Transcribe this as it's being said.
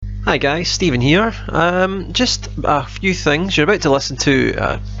Hi guys, Stephen here. Just a few things. You're about to listen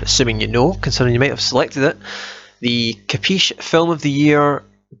to, assuming you know, considering you might have selected it, the Capiche Film of the Year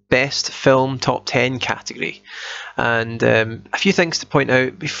Best Film Top 10 category. And a few things to point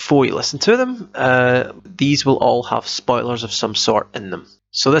out before you listen to them. These will all have spoilers of some sort in them.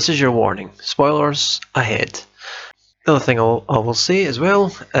 So this is your warning. Spoilers ahead. The other thing I will say as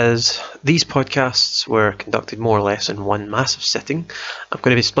well is these podcasts were conducted more or less in one massive sitting. I'm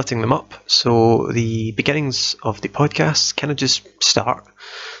going to be splitting them up, so the beginnings of the podcasts kind of just start,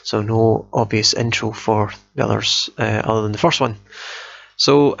 so no obvious intro for the others other than the first one.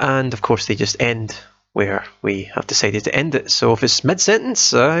 So, and of course they just end where we have decided to end it, so if it's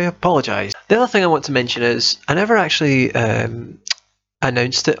mid-sentence, I apologise. The other thing I want to mention is I never actually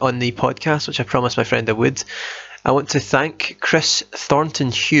announced it on the podcast, which I promised my friend I would. I want to thank Chris Thornton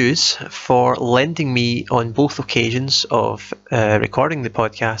Hughes for lending me on both occasions of recording the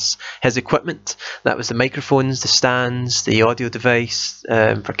podcasts his equipment. That was the microphones, the stands, the audio device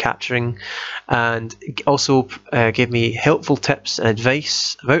for capturing, and also gave me helpful tips and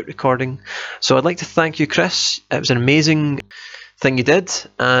advice about recording. So I'd like to thank you, Chris. It was an amazing thing you did,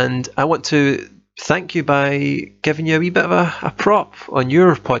 and I want to thank you by giving you a wee bit of a prop on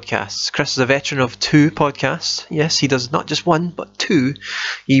your podcasts. Chris is a veteran of 2 podcasts. Yes, he does not just 1, but 2.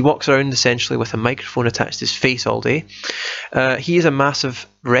 He walks around essentially with a microphone attached to his face all day. He is a massive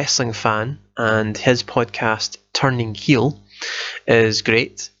wrestling fan, and his podcast, Turning Heel, is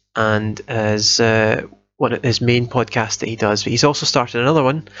great, and is one of his main podcasts that he does. But he's also started another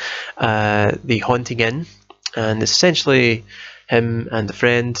one, The Haunting Inn, and it's essentially him and a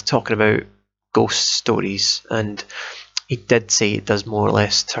friend talking about ghost stories, and he did say it does more or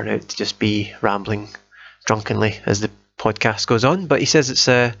less turn out to just be rambling drunkenly as the podcast goes on, but he says it's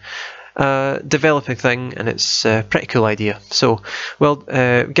a developing thing and it's a pretty cool idea. So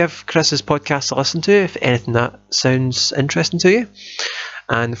give Chris's podcast a listen to if anything that sounds interesting to you,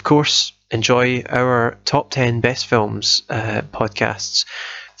 and of course enjoy our top 10 best films podcasts.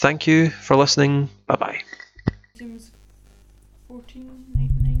 Thank you for listening. Bye bye. Seems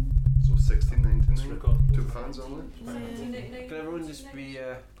 14.99. So 16.99. 2 pounds only. Can everyone just be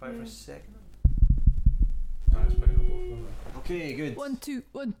quiet for a second? Okay, good. 1, 2,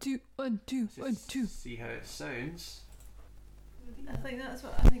 1, 2, 1, 2, 1, 2. See how it sounds. I think that's the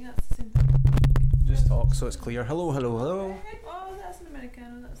same thing. Just talk so it's clear. Hello, hello, hello. Oh, that's an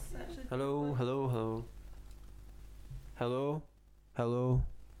Americano. That's actually. Hello, hello, hello. Hello, hello.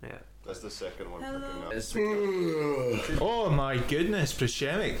 Yeah. That's the second one. Hello. Oh my goodness,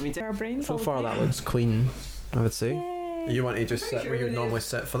 Proshemic. Our brains. So far that looks clean, I would say. Yay. You want to just sit where you would normally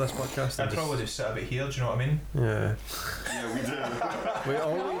sit for this podcast? I'd probably just sit a bit here, do you know what I mean? Yeah. Yeah, we did. We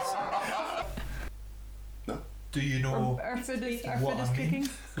always... Do you know Our food is what I mean? cooking.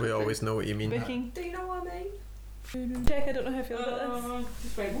 We always know what you mean. Baking. Do you know what I mean? Jack, I don't know how I feel about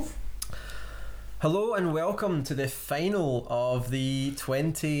this. Hello and welcome to the final of the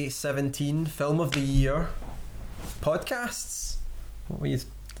 2017 Film of the Year podcasts. What were you...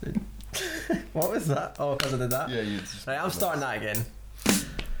 What was that? Oh, because I did that? Yeah, you just... Right, I'm starting that again.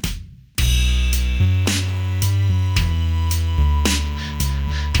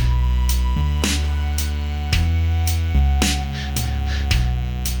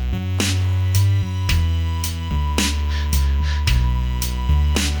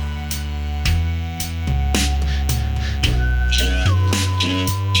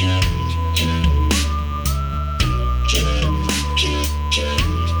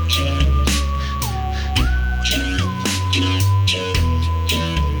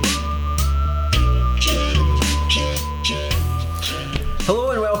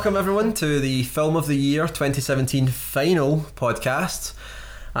 Welcome everyone to the Film of the Year 2017 final podcast.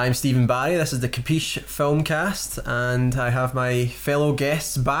 I'm Stephen Barry, this is the Capiche Filmcast, and I have my fellow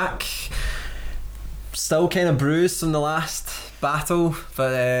guests back. Still kind of bruised from the last battle,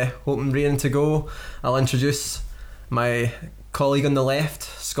 but hoping rearing to go. I'll introduce my colleague on the left,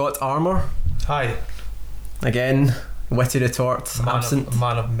 Scott Armour. Hi. Again, witty retort, absent.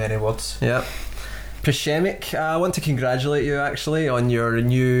 Man of many words. Yep. Proshemic, I want to congratulate you actually on your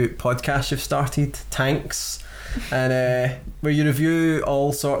new podcast you've started, Tanks, and where you review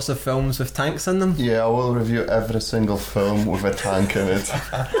all sorts of films with tanks in them. Yeah, I will review every single film with a tank in it.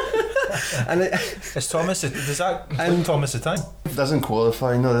 And Is Thomas? Does that include Thomas the Tank? It doesn't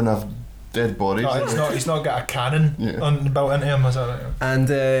qualify, not enough dead bodies. No, it's not. He's not got a cannon built into him. Is that right? And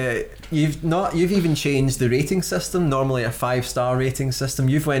you've even changed the rating system. Normally a 5-star rating system.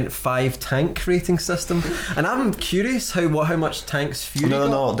 You've went 5 tank rating system, and I'm curious how much tanks Fury got.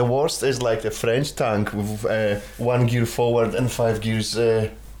 No. The worst is like the French tank with 1 gear forward and 5 gears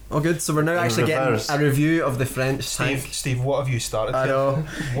all good. So we're now In actually reverse. getting a review of the French tank. Steve, what have you started? I know.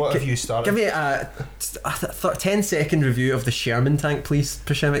 What have you started? Give me a 10-second review of the Sherman tank, please,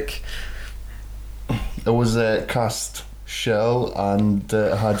 Prashemik. It was a cast shell and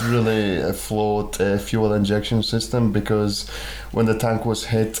had really a flawed fuel injection system, because when the tank was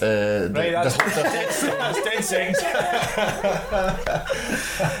hit, That's 10 seconds.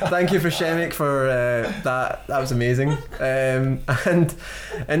 Thank you, Prashemik, for that. That was amazing. And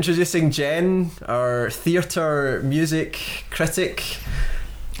introducing Jen, our theatre music critic,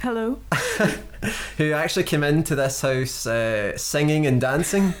 Hello. who actually came into this house singing and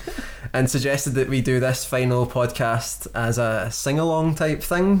dancing and suggested that we do this final podcast as a sing-along type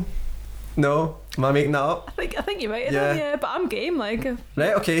thing. No? Am I making that up? I think you might have Yeah. done, yeah, but I'm game, like,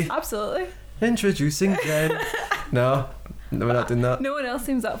 Right, okay. absolutely. Introducing Jen. No, we're not doing that. No one else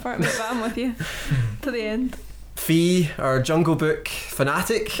seems up for it, mate, but I'm with you to the end. Fee, our Jungle Book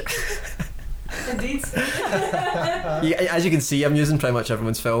fanatic. Indeed. As you can see, I'm using pretty much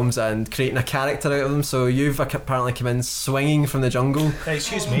everyone's films and creating a character out of them. So you've apparently come in swinging from the jungle.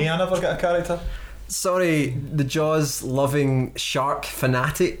 Excuse me, I never got a character. Sorry, the Jaws loving shark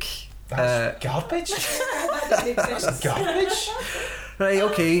fanatic. That's garbage. That's garbage. Right,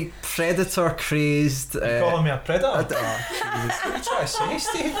 okay, predator crazed. You calling me a predator? Jesus. What are you trying to say,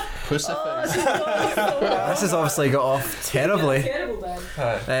 Steve? Crucifix. This has obviously got off terribly.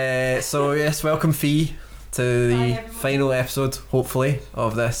 So yes, welcome Fee to the final episode, hopefully,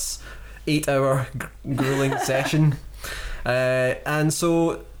 of this 8-hour grueling session. And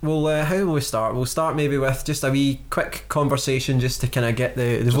so we'll how will we start? We'll start maybe with just a wee quick conversation just to kind of get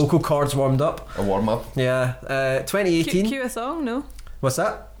the vocal cords warmed up. A warm up. Yeah, 2018. Cue a song, no? What's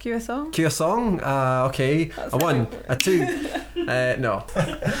that? Cue a song. Cue a song? Okay. That's A 1, right. a 2. No.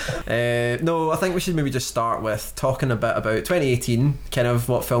 No, I think we should maybe just start with talking a bit about 2018, kind of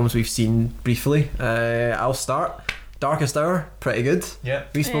what films we've seen briefly. I'll start. Darkest Hour, pretty good. Yeah.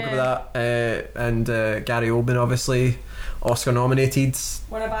 We spoke about that. And Gary Oldman, obviously, Oscar nominated.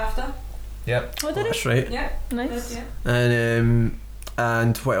 Won a BAFTA. Yep. What did That's right. Yeah. Nice.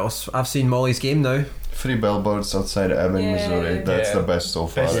 And what else? I've seen Molly's Game now. 3 Billboards Outside of Ebbing, Yeah. Missouri. That's Yeah. the best so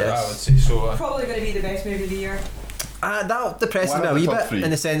far. Best, Yes. I would say so. Probably going to be the best movie of the year. That depresses Why me a not wee the top bit 3?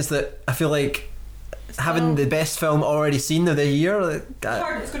 in the sense that I feel like having the best film already seen of the year. Like,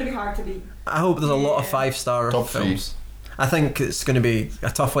 It's going to be hard to beat. I hope there's a lot of Yeah. 5-star Top 3. films. I think it's going to be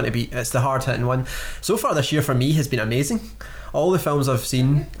a tough one to beat. It's the hard hitting one. So far this year for me has been amazing. All the films I've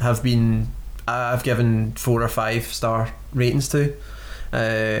seen have been I've given 4 or 5-star ratings to.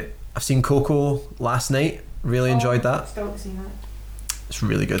 I've seen Coco last night. Really enjoyed that. Still haven't seen that. It's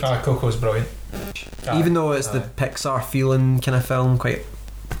really good. Coco's brilliant. Even though it's the Pixar feeling kind of film, quite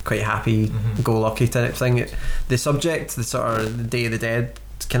happy, go lucky type thing. The subject, the sort of the Day of the Dead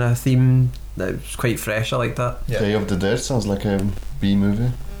kind of theme, that was quite fresh. I like that. Yeah. Day of the Dead sounds like a B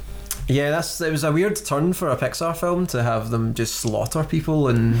movie. Yeah, it was a weird turn for a Pixar film to have them just slaughter people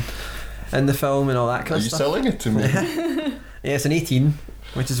in the film and all that Are kind of you stuff. selling it to me? Yeah, it's an 18,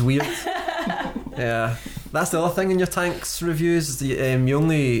 which is weird. Yeah, that's the other thing in your tanks reviews. You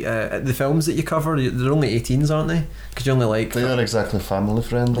only the films that you cover, they're only 18s, aren't they? Because you only like. They are exactly family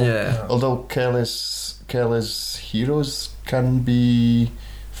friendly. Yeah. Although Kelly's Heroes can be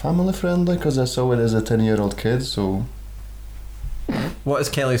family friendly, because I saw it as a 10-year-old kid, so What is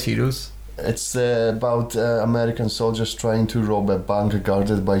Kelly's Heroes? it's about American soldiers trying to rob a bank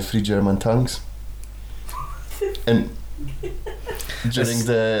guarded by 3 German tanks. And during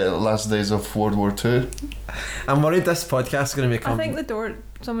the last days of World War II. I'm worried this podcast is going to I become. think the door.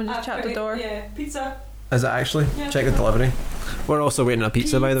 Someone just chapped the door. Yeah, pizza. Is it actually? Yeah. Check the delivery. We're also waiting on a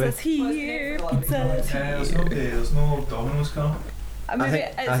pizza, by the way. Pizza's here. Pizza's here. There's no Domino's coming. Maybe I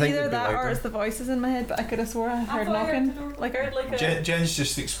it's think either they'd be that or louder. it's the voices in my head, but I could have swore I heard knocking. Like heard like a. Jen's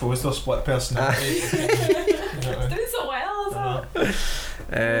just exposed her split personality. Doing so well, is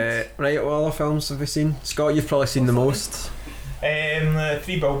it? Right, what other films have we seen? Scott, you've probably seen the most.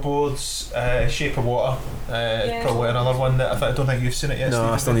 3 Billboards, Shape of Water. Yeah. Probably another one that I don't think you've seen it yet. No, I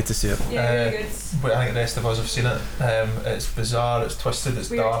Steve, still need to see it. Yeah, really good. but I think the rest of us have seen it. It's bizarre, it's twisted, it's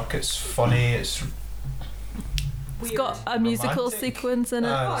Weird. dark, it's funny, it's it's got a musical Romantic. sequence in it.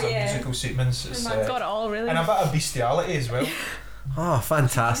 there's Oh, a yeah. musical sequence. It's, It's got it all really. and a bit of bestiality as well. Oh,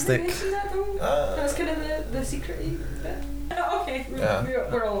 fantastic. Did you see that though? That's kind of the secret-y bit. Oh, okay, Yeah.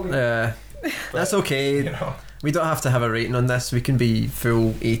 we're all aware. That's okay. You know, We don't have to have a rating on this. We can be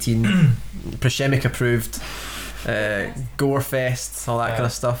full 18, Prashemik approved, gore fest, all that Yeah. kind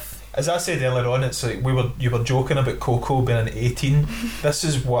of stuff. as I said earlier on, it's like you were joking about Coco being an 18. This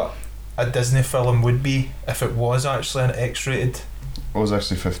is what a Disney film would be if it was actually an X-rated I was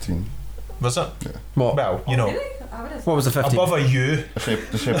actually 15. Was it? Yeah. What? Well, you know, What was the 15? above a U.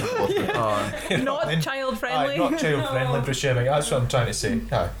 The shape of water. Oh, Not child friendly. Not child friendly, Buscemi. That's what I'm trying to say.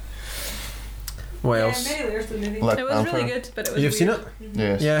 Aye. what else? Many layers to the movie. Black It was Panther. really good, but it was You've seen weird. it?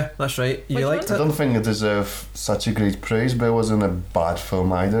 Yes. Yeah, that's right. You Which liked I it? don't think it deserved such a great praise, but it wasn't a bad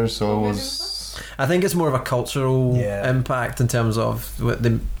film either. So it was. I think it's more of a cultural impact in terms of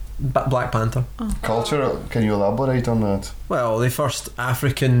the Black Panther. Culture. Can you elaborate on that? Well, the first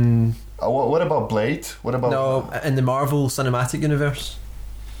African. What about Blade? What about No, in the Marvel Cinematic Universe.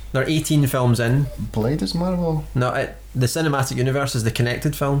 There are 18 films in. Blade is Marvel? No, the Cinematic Universe is the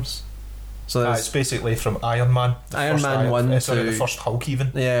connected films. So It's there's basically from Iron Man. The Iron first Man 1 sorry, the to- first Hulk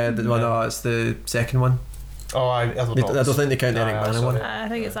even. no, it's the second one. Oh, I don't know. I don't think they count the Eric Aye, Bana sorry. one. I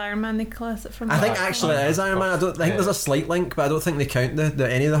think it's Iron Man. They class it from. I think that. actually it is Iron Man. I think there's a slight link, but I don't think they count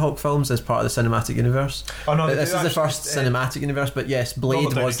any of the Hulk films as part of the cinematic universe. Oh no, But they this do is the actually, first cinematic universe, but yes, Blade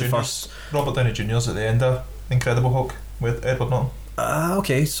Robert Downey was the Jr.'s first. Robert Downey Jr.'s at the end of Incredible Hulk with Edward Norton.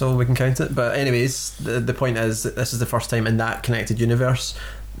 Okay, so we can count it. But anyways, the point is that this is the first time in that connected universe.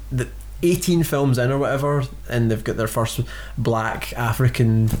 The 18 films in or whatever, and they've got their first black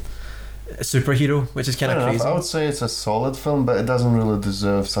African superhero, which is kind of Fair enough. crazy. I would say it's a solid film, but it doesn't really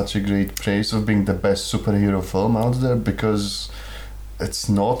deserve such a great praise of being the best superhero film out there, because it's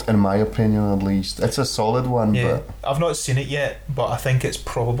not, in my opinion at least. It's a solid one, Yeah, but I've not seen it yet, but I think it's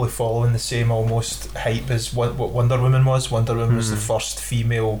probably following the same almost hype as what Wonder Woman was. Wonder Woman was the first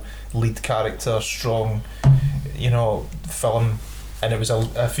female lead character, strong, film, and it was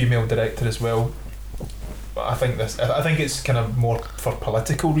a female director as well. But I think it's kind of more for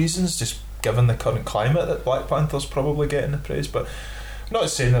political reasons, just given the current climate, that Black Panther's probably getting the praise. But I'm not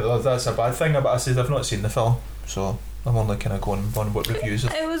saying that that's a bad thing, but I said I've not seen the film, so I'm only kind of going on what reviews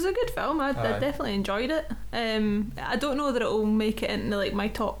are. It was a good film. I Aye. definitely enjoyed it. I don't know that it'll make it into like my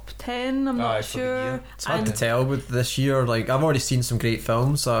top 10. I'm not for the sure. year. It's hard to And- tell with this year. Like, I've already seen some great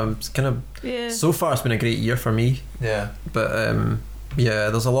films, so I'm kind of Yeah. so far it's been a great year for me. Yeah. But yeah,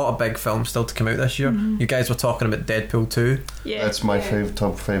 there's a lot of big films still to come out this year. You guys were talking about Deadpool 2 Yeah. that's my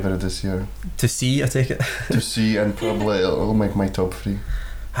top favourite this year to see, I take it. to see, and probably it'll make my top 3.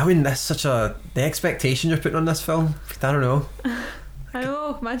 I mean, that's such the expectation you're putting on this film. I don't know. I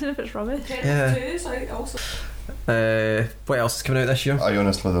know. Imagine if it's rubbish. Yeah. Also. What else is coming out this year? I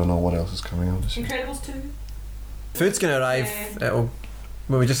honestly don't know what else is coming out this year. Incredibles 2. Food's gonna arrive.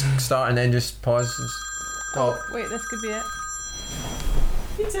 Will we just start and then just pause? Oh, Wait, this could be it.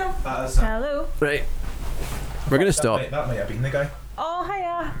 Pizza. Hello. right. We're gonna stop. That might have been the guy. Oh,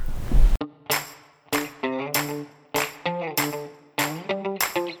 hiya.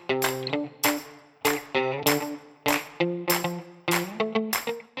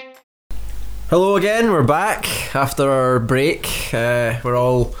 Hello again. We're back after our break. We're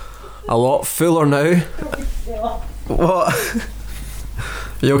all a lot fuller now. What?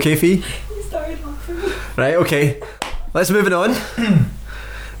 Are you okay, Fee? You started laughing. Right, okay. Let's move it on.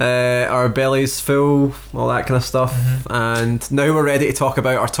 Our belly's full, all that kind of stuff. And now we're ready to talk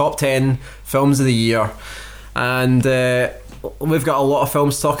about our top 10 films of the year. And we've got a lot of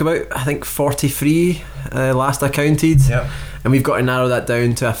films to talk about. I think 43 last I counted. Yep. And we've got to narrow that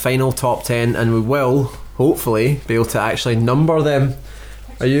down to a final top 10. And we will, hopefully, be able to actually number them.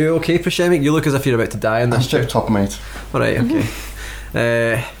 Are you okay, Prashemik? You look as if you're about to die in this Chip top, mate. Alright,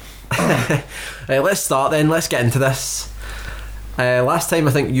 okay. Right, let's start then. Let's get into this. Last time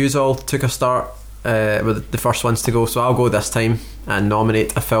I think yous all took a start with the first ones to go, so I'll go this time and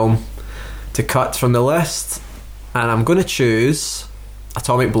nominate a film to cut from the list. And I'm going to choose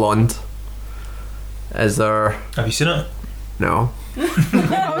Atomic Blonde. Is there... Have you seen it? No.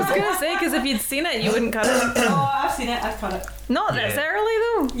 I was going to say, because if you'd seen it, you wouldn't cut it. Oh, I've seen it. I've cut it. Not this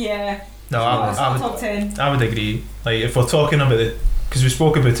early, though. Yeah. No, It's not top 10. I would agree. Like, if we're talking about it, because we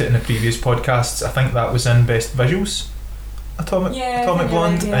spoke about it in the previous podcasts, I think that was in Best Visuals. Atomic Yeah, I think you're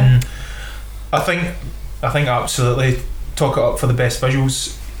Blonde, right, yeah. and I think absolutely talk it up for the best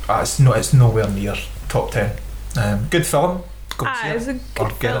visuals. It's nowhere near top 10. Good film. Go see It's a it. good Or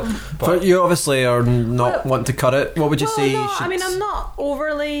get film. it. But But you obviously are not Well- wanting to cut it. What would you say? No, should- I mean, I'm not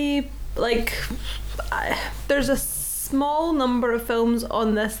overly there's a small number of films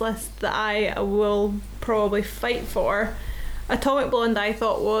on this list that I will probably fight for. Atomic Blonde I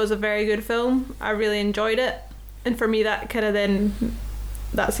thought was a very good film. I really enjoyed it, and for me that kind of then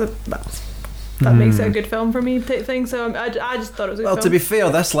that makes it a good film for me type thing. So I just thought it was a good Well, film. to be fair,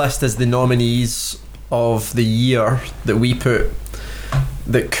 this list is the nominees of the year that we put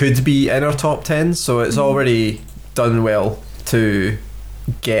that could be in our top 10, so it's already done well to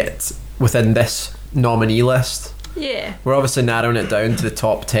get within this nominee list. Yeah. We're obviously narrowing it down to the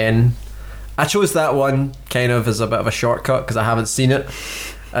top 10. I chose that one kind of as a bit of a shortcut because I haven't seen it.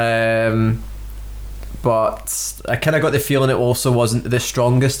 But I kind of got the feeling it also wasn't the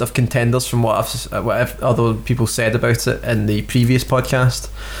strongest of contenders from what other people said about it in the previous podcast.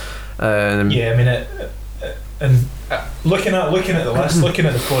 Yeah, I mean, and looking at the list, looking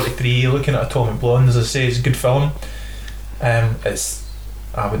at the 43, looking at Atomic Blonde, as I say, it's a good film. It's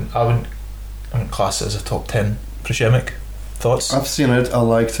I wouldn't class it as a top 10. Prashemik, thoughts? I've seen it. I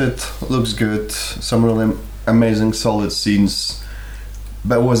liked it. Looks good. Some really amazing, solid scenes.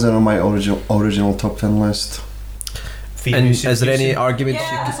 But it wasn't on my original top 10 list. And is there any argument?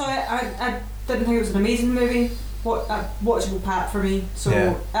 Yeah, I saw it. I didn't think it was an amazing movie. What a watchable pat for me. So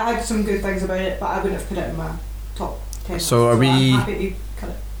Yeah. I had some good things about it, but I wouldn't have put it in my top 10. So are we- I'm happy to cut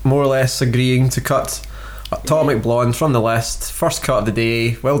it. More or less agreeing to cut Atomic Blonde from the list. First cut of the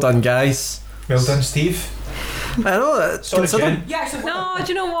day. Well done, guys. Well done, Steve. I know that. Sorry, consider- Jen. Yeah, actually, No, do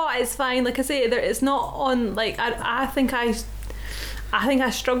you know what? It's fine. Like I say, it's not on. Like I think I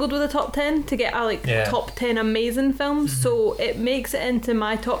struggled with the top 10 to get a top 10 amazing films. So it makes it into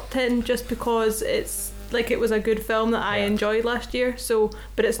my top 10 just because it's like it was a good film that I enjoyed last year. So,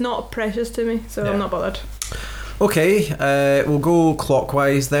 but it's not precious to me, so I'm not bothered. Okay, we'll go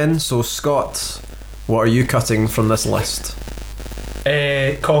clockwise then. So Scott, what are you cutting from this list?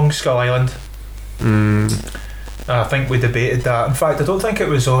 Kong Skull Island. I think we debated that. In fact, I don't think it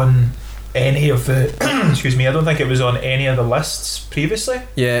was on any of the excuse me, I don't think it was on any of the lists previously.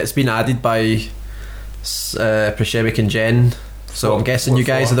 Yeah, it's been added by Prashemik and Jen. So I'm guessing you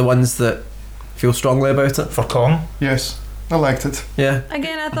guys are the ones that feel strongly about it. For Kong. Yes, I liked it. Yeah.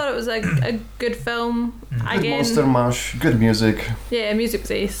 Again, I thought it was a good film. Good Again, monster mash, good music. yeah, music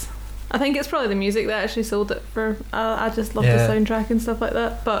was ace. I think it's probably the music that actually sold it for. I just love the soundtrack and stuff like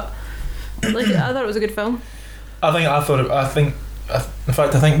that. But like, I thought it was a good film. I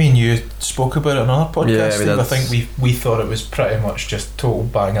think me and you spoke about it on another podcast. Yeah, Steve. I think we thought it was pretty much just total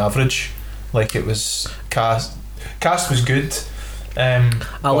bang average. Like it was cast was good. I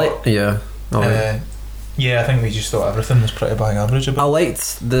think we just thought everything was pretty bang average about I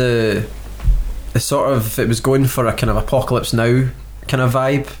liked the sort of, it was going for a kind of Apocalypse Now kind of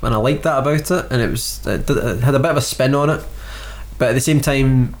vibe, and I liked that about it, and it had a bit of a spin on it, but at the same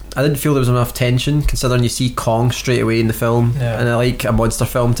time I didn't feel there was enough tension, considering you see Kong straight away in the film, and I like a monster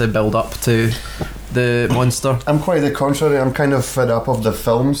film to build up to the monster. I'm quite the contrary. I'm kind of fed up of the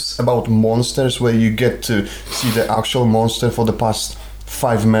films about monsters where you get to see the actual monster for the past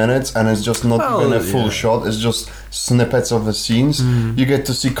 5 minutes and it's just not even a full shot, it's just snippets of the scenes. You get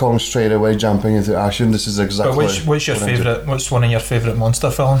to see Kong straight away jumping into action. This is exactly. But what's your favourite? What's one of your favourite monster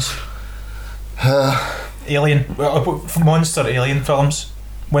films? Alien, monster alien films.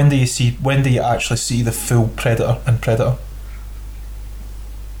 When do you actually see the full Predator and Predator?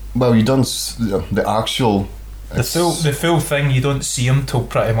 Well, you don't the actual. The full thing, you don't see him till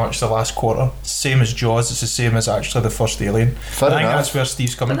pretty much the last quarter. Same as Jaws, it's the same as actually the first Alien. Fair I think enough. that's where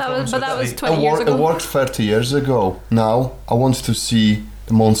Steve's coming from. But that was 20 years It ago. worked 30 years ago. Now I want to see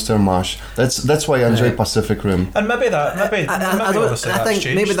the Monster Mash. That's why I enjoy Pacific Rim. And maybe I think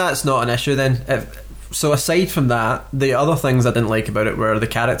maybe that's not an issue then. So aside from that, the other things I didn't like about it were the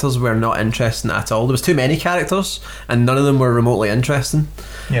characters were not interesting at all. There was too many characters and none of them were remotely interesting.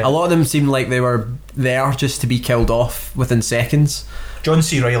 A lot of them seemed like they were there just to be killed off within seconds. John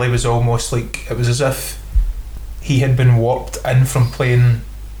C. Reilly was almost like, it was as if he had been warped in from playing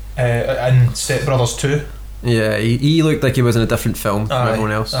in Step Brothers 2. Yeah, he looked like he was in a different film from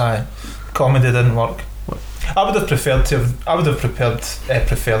everyone else. Aye, comedy didn't work. I would have preferred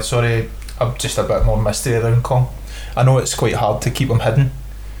just a bit more mystery around Kong. I know it's quite hard to keep him hidden.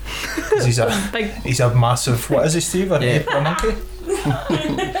 He's a massive, what is he, Steve? An ape or a monkey?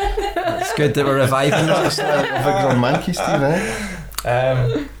 It's good that we're reviving that. Victor Monkey, Steve,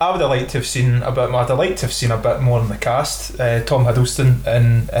 I would have liked to have seen a bit more. I'd have liked to have seen a bit more in the cast. Tom Hiddleston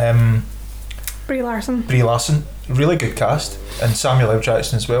and Brie Larson. Really good cast, and Samuel L.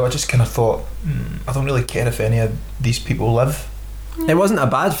 Jackson as well. I just kind of thought, I don't really care if any of these people live. It wasn't a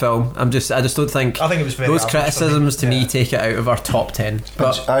bad film. I just don't think. I think it was very those average criticisms for me. to me take it out of our top 10.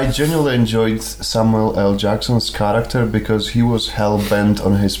 But I genuinely enjoyed Samuel L. Jackson's character because he was hell-bent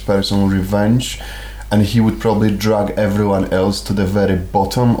on his personal revenge, and he would probably drag everyone else to the very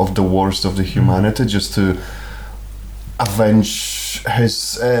bottom of the worst of the humanity just to avenge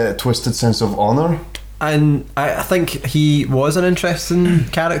his twisted sense of honor. And I think he was an interesting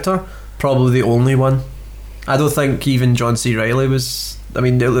character, probably the only one. I don't think even John C. Reilly was. I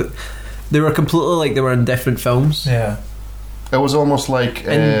mean, they were completely like they were in different films. Yeah. It was almost like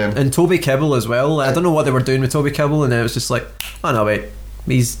And Toby Kebbell as well. I don't know what they were doing with Toby Kebbell, and then it was just like, oh no, wait,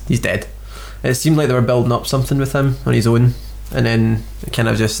 he's dead. It seemed like they were building up something with him on his own, and then it kind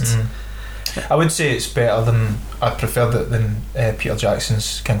of just. I would say it's better than I preferred it than Peter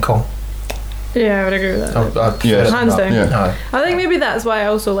Jackson's King Kong. Yeah, I would agree with that. I prefer it Hands than down. that. Aye. I think maybe that's why I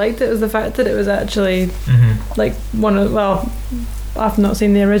also liked it, was the fact that it was actually like one of, well, I've not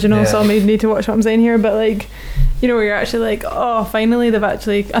seen the original, so I'll need to watch what I'm saying here, but like, you know, where you're actually like, oh, finally they've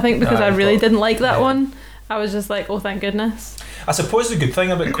actually, I think because I really didn't like that one, I was just like, oh, thank goodness. I suppose the good thing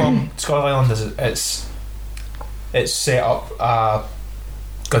about Kong Skull Island is it's set up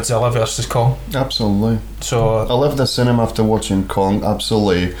Godzilla versus Kong. absolutely. So I left the cinema after watching Kong,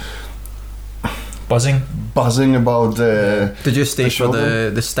 absolutely buzzing about Did you stay the for shoulder?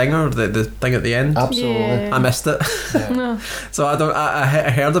 the stinger, the thing at the end? Absolutely. Yeah. I missed it. No. So I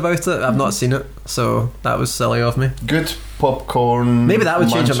heard about it. I've not seen it, so that was silly of me. Good popcorn. Maybe that would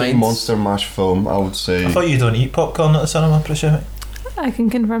change your munching mind. Monster Mash film, I would say. I thought you don't eat popcorn at the cinema, Prashant. I can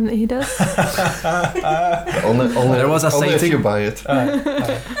confirm that he does. Only There was a only if sighting. you buy it.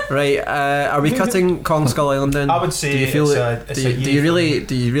 Right, are we cutting Kong Skull Island then? I would say Do you feel it's do a you really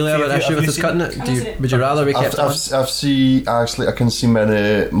have an Have issue you with us seen cutting it? it? Would you rather we kept it? I've seen, actually, I can see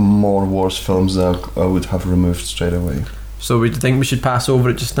many more worse films that I would have removed straight away. So we think we should pass over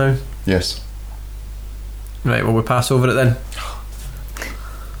it just now? Yes. Right, well, we'll pass over it then.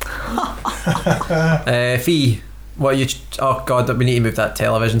 Fee, what are you? Oh God, we need to move that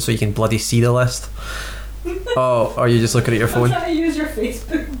television so you can bloody see the list. Oh, are you just looking at your phone? I'm trying to use your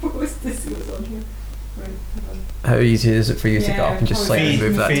Facebook post to see what's on here. Right, hold on. How easy is it for you to get Yeah, up and just slightly probably.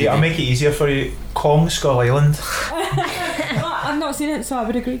 move that Fee, I'll TV? make it easier for you. Kong Skull Island. I've not seen it, so I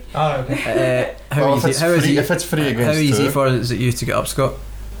would agree. Okay. How Well, easy? if it's free How against easy two, for is it you to get up, Scott,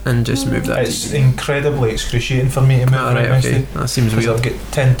 and just move that It's TV? incredibly excruciating for me to move Alright, right okay, that seems Because I've weird.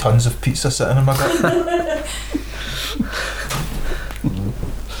 got 10 tons of pizza sitting in my gut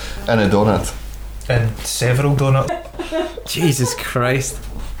and a donut. and several donuts. Jesus Christ!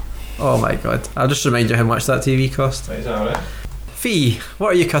 Oh my God! I'll just remind you how much that TV cost. Is that alright? Fee, what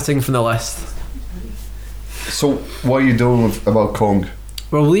are you cutting from the list? So, what are you doing about Kong?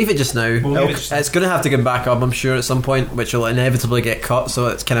 We'll leave it just now. We'll leave it just- It's going to have to come back up, I'm sure, at some point, which will inevitably get cut. So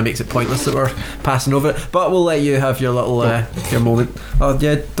it kind of makes it pointless that we're passing over it. But we'll let you have your little your moment. Oh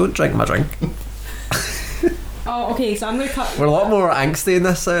yeah, don't drink my drink. Oh, okay, so I'm going to cut. We're a lot more angsty in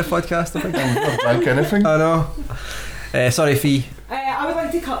this podcast, I think. I've drank anything. I know. Sorry, Fee. I would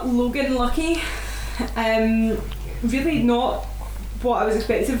like to cut Logan Lucky. Really not what I was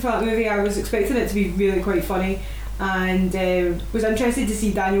expecting for that movie. I was expecting it to be really quite funny, and was interested to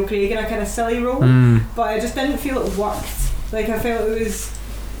see Daniel Craig in a kind of silly role, but I just didn't feel it worked. Like, I felt it was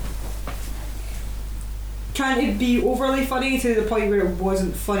trying to be overly funny to the point where it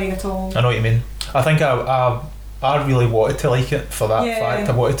wasn't funny at all. I know what you mean. I think I really wanted to like it for that Yeah. fact.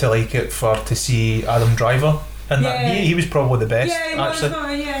 I wanted to like it to see Adam Driver, and that Yeah. he was probably the best Yeah, it actually. was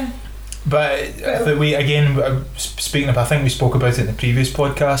fine, yeah. But we again, speaking of, I think we spoke about it in the previous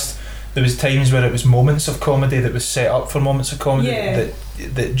podcast. There was times where it was moments of comedy that was set up for moments of comedy Yeah.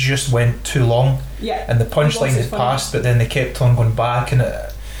 that just went too long, Yeah. and the punchline Lots had of fun. passed, but then they kept on going back, and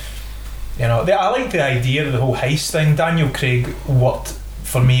it, I like the idea of the whole heist thing. Daniel Craig worked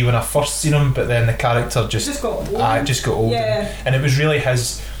for me when I first seen him, but then the character just got old. just got old, Yeah. and it was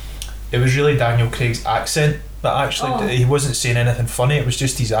really Daniel Craig's accent that actually he wasn't saying anything funny. It was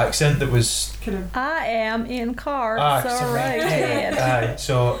just his accent that was. Kind of. I am in car. So right. Aye,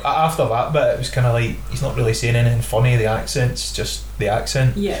 so after that bit, it was kind of like he's not really saying anything funny. The accent's just the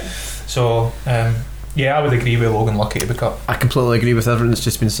accent. Yeah. So yeah, I would agree with Logan Lucky to be cut. I completely agree with everything that's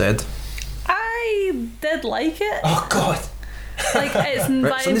just been said. I did like it. Oh God. Like, it's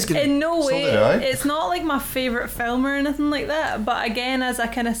somebody's gonna- in no So way, did I. it's not like my favourite film or anything like that, but again, as a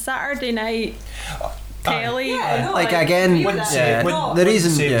kind of Saturday night telly, Yeah, no, Like, I again, agree with Wouldn't that. say, yeah, wouldn't, the wouldn't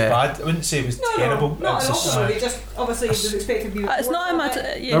reason- say it was yeah. bad. I wouldn't say it was terrible. No, not It an was awful movie. just, Just obviously it was expected to be. it's not in my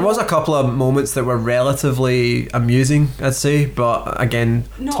yeah. There was a couple of moments that were relatively amusing, I'd say, but again,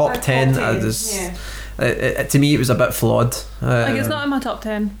 Not top a 10, top 10, is, yeah. to me it was a bit flawed. like, it's not in my top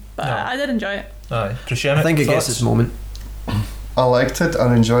 10, but No. I did enjoy it. aye. Prashant, I think it gets thoughts? its moment. I liked it.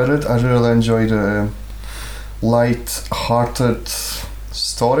 I enjoyed it. I really enjoyed a light-hearted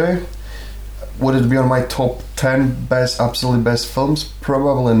story. Would it be on my top 10 absolutely best films?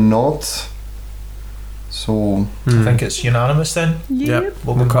 Probably not. So I think it's unanimous then. Yep.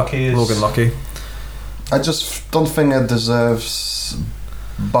 Logan We'll cut Lucky is Logan Lucky. I just don't think it deserves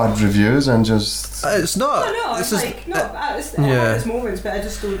bad reviews and just It's not. No, It's it's just, like, no, it's yeah. its moments, but I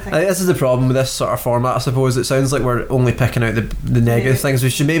just don't think. I think this is the problem with this sort of format. I suppose it sounds like we're only picking out the negative things. We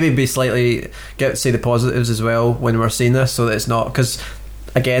should maybe be slightly say the positives as well when we're seeing this, so that it's not, because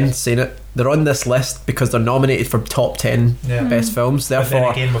again, saying it, they're on this list because they're nominated for top 10 best films. But then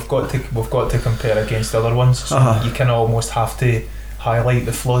Therefore, again, we've got to compare against other ones, so you can almost have to highlight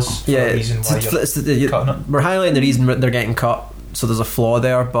the flaws for the reason why you're cutting it. we're highlighting the reason they're getting cut. So there's a flaw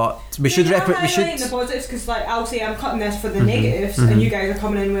there, but we should I'm we should. highlighting the positives because, like, I'll say I'm cutting this for the negatives, and you guys are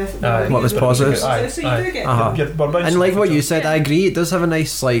coming in with What was positives. So you do get. And like what you said, I agree. It does have a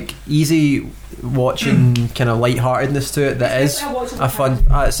nice, like, easy watching kind of lightheartedness to it. That is a fun.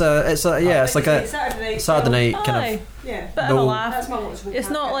 It's like a Saturday night kind of. Yeah, Bit of a laugh. That's my watchable. It's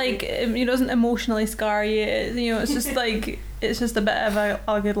not like it doesn't emotionally scar you. It's just like it's just a bit of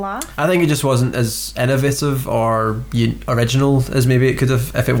a good laugh. I think it just wasn't as innovative or original as maybe it could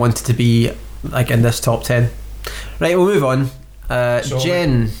have if it wanted to be like in this top 10. Right, we'll move on.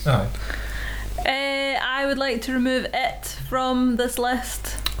 Jen. I would like to remove it from this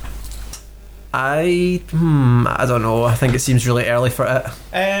list. I don't know. I think it seems really early for it.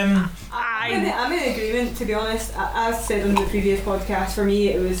 I'm in agreement, to be honest. As said on the previous podcast, for me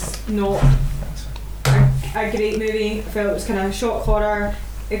it was not a great movie. I felt it was kind of shock horror.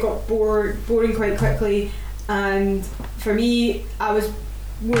 It got boring quite quickly, and for me, I was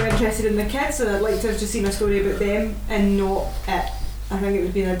more interested in the kids, and I'd like to have just seen a story about them and not it. I think it would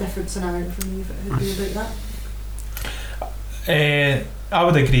have been a different scenario for me if it had been about that. I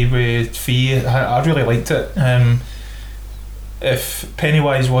would agree with Fee. I really liked it. If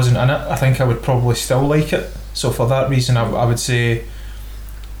Pennywise wasn't in it, I think I would probably still like it. So for that reason, I would say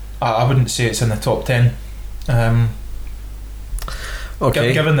I wouldn't say it's in the top 10.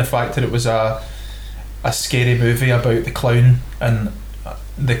 Okay. Given the fact that it was a scary movie about the clown, and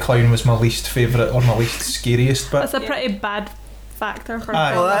the clown was my least favourite or my least scariest bit. That's a pretty bad factor for.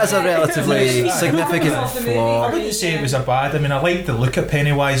 Well, that is a relatively significant flaw. I wouldn't say it was a bad. I mean, I liked the look at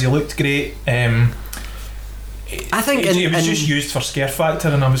Pennywise. He looked great. I think it was just used for scare factor,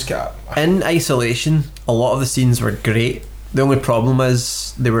 and I was in isolation. A lot of the scenes were great. The only problem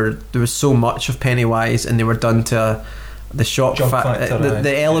is there was so much of Pennywise, and they were done to the shock factor,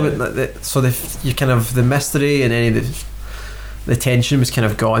 the element. So you kind of the mystery and any of the tension was kind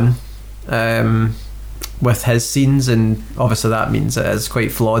of gone with his scenes, and obviously that means it is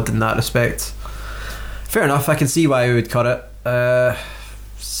quite flawed in that respect. Fair enough. I can see why we would cut it.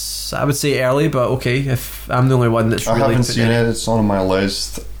 I would say early, but okay, if I'm the only one that's really... I haven't seen it, it's on my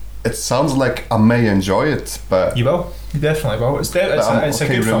list. It sounds like I may enjoy it, but... You will. You definitely will. It's a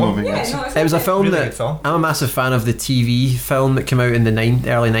good film. Yeah, it was a film really that... I'm a massive fan of the TV film that came out in the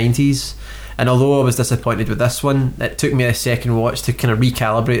early 90s, and although I was disappointed with this one, it took me a second watch to kind of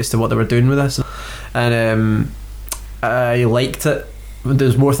recalibrate as to what they were doing with this, and I liked it.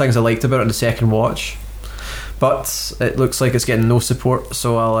 There's more things I liked about it on the second watch, but it looks like it's getting no support,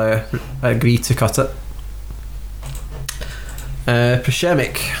 so I'll agree to cut it.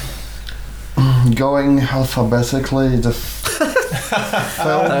 Prashemik. Going alphabetically, the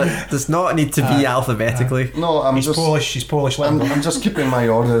film does not need to be alphabetically. No, He's Polish. I'm just keeping my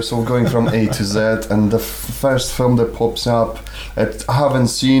order, so going from A to Z. And the first film that pops up, I haven't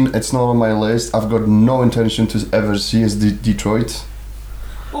seen. It's not on my list. I've got no intention to ever see is Detroit.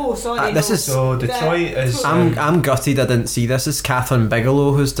 Oh, sorry. Detroit is. I'm gutted I didn't see this. It's Catherine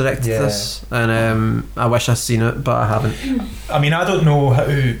Bigelow who's directed this, and I wish I'd seen it, but I haven't. I mean, I don't know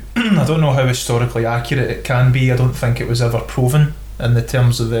how historically accurate it can be. I don't think it was ever proven in the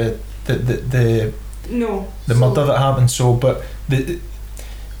terms of the murder that happened. So, but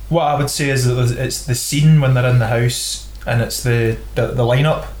what I would say is that it's the scene when they're in the house. And it's the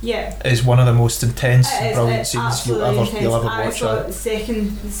lineup is one of the most intense and brilliant scenes you'll ever watch. I saw it the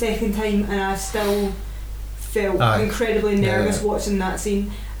second time, and I still felt incredibly nervous watching that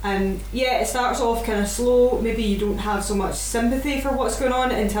scene. And it starts off kind of slow. Maybe you don't have so much sympathy for what's going on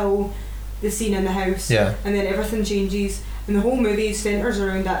until the scene in the house, and then everything changes, and the whole movie centres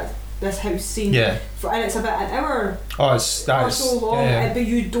around this house scene. And it's about an hour or so long, but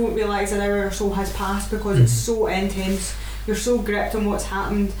you don't realise an hour or so has passed because it's so intense. You're so gripped on what's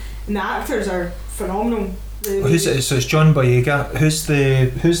happened, and the actors are phenomenal. So it's John Boyega. Who's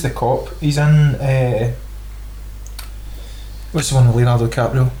the cop? He's in what's the one with Leonardo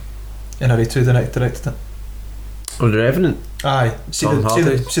DiCaprio? In Hurry 2, the next directed it. Oh, The Revenant. Aye. See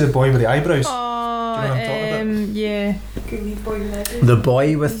the boy with the eyebrows. Oh, do you know what I'm talking about? Yeah. The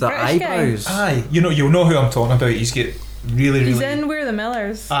boy with the British eyebrows. guy. Aye, you'll know who I'm talking about. He's got really. He's in We're the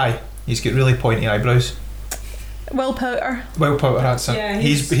Millers. Aye, he's got really pointy eyebrows. Will Poulter. Will Poulter, that's it. Yeah,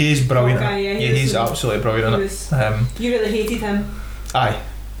 he's brilliant. okay, yeah, he he's was- absolutely brilliant in it. You really hated him. Aye.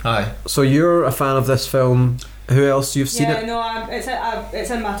 So you're a fan of this film. Who else you've seen it? No, it's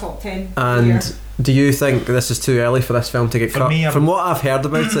in my top 10. And do you think this is too early for this film to get For cut? me, From what I've heard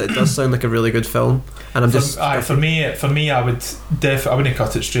about it, it does sound like a really good film. And I'm just For me, I would I wouldn't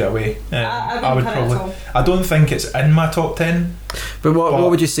cut it straight away. I would cut probably. it at all. I don't think it's in my top 10. But what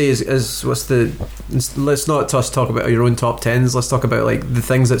would you say is what's the? Let's not just talk about your own top tens. Let's talk about like the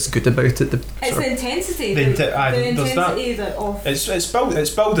things that's good about it. It's the intensity. The The there's that. intensity that of. It's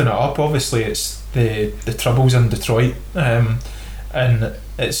building it up. Obviously, it's the troubles in Detroit, and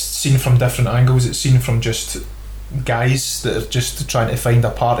it's seen from different angles. It's seen from just guys that are just trying to find a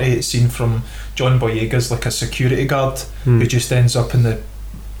party. It's seen from John Boyega's like a security guard who just ends up in the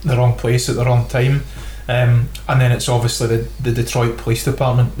wrong place at the wrong time, and then it's obviously the Detroit Police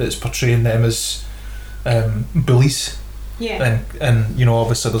Department that's portraying them as bullies. Yeah. And you know,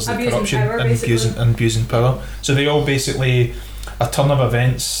 obviously there's the Abusing corruption power, and basically. abusing power. So they all basically, a turn of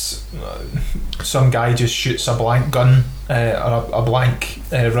events, some guy just shoots a blank gun or a blank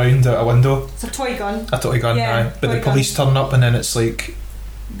round out a window. It's a toy gun. A toy gun, Yeah, aye. But toy the police turn up and then it's like,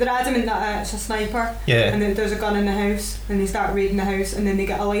 They're adamant that it's a sniper, yeah, and then there's a gun in the house, and they start raiding the house, and then they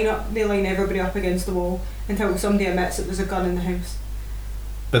get a lineup. They line everybody up against the wall until somebody admits that there's a gun in the house.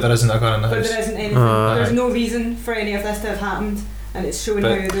 but there isn't a gun in the But house. there isn't anything. Aye. There's no reason for any of this to have happened, and it's showing how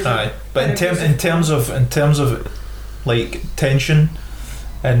there's Aye, but in abusive terms of like tension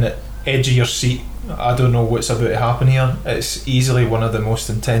and edge of your seat, I don't know what's about to happen here. It's easily one of the most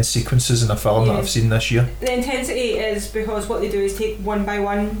intense sequences in a film that Yeah. I've seen this year. The intensity is because what they do is take one by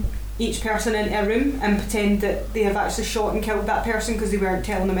one each person into a room and pretend that they have actually shot and killed that person because they weren't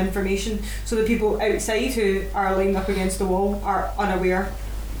telling them information. So the people outside who are lined up against the wall are unaware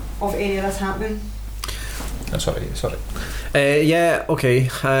of any of this happening. Sorry. yeah, okay.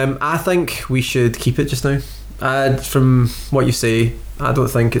 I think we should keep it just now. From what you say, I don't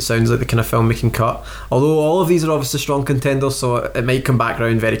think it sounds like the kind of film we can cut. Although all of these are obviously strong contenders, so it might come back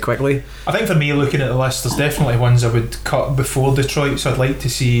around very quickly. I think for me, looking at the list, there's definitely ones I would cut before Detroit. So I'd like to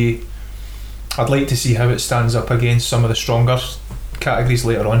see how it stands up against some of the stronger categories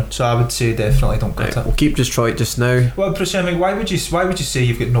later on. So I would say definitely don't cut Right, it. we'll keep Detroit just now. Well, Priscilla, why would you say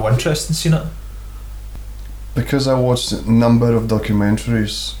you've got no interest in seeing it? Because I watched a number of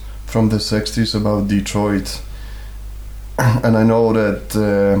documentaries from the 60s about Detroit, and I know that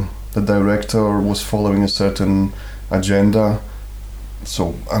the director was following a certain agenda,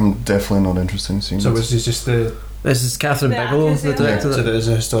 so I'm definitely not interested in seeing So it. was it just the This is Catherine The Bigelow, accuracy the of it. director. so there's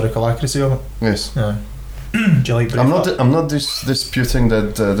a historical accuracy of it? Yes. Yeah. Do you like Braveheart? I'm not disputing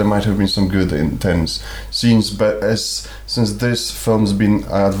that there might have been some good intense scenes, but since this film's been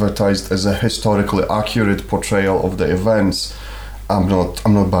advertised as a historically accurate portrayal of the events, I'm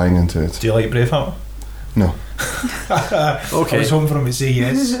not buying into it. Do you like Braveheart? No. I Okay, was hoping for him to say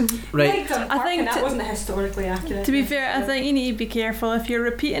yes. right. I I think that to- wasn't historically accurate. To be fair, I think you need to be careful if you're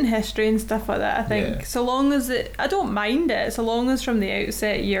repeating history and stuff like that. I think Yeah. so long as I don't mind it, so long as from the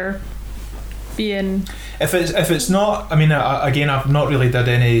outset you're being. If it's not, I mean, again, I've not really did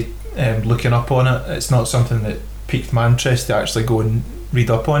any looking up on it. It's not something that piqued my interest to actually go and read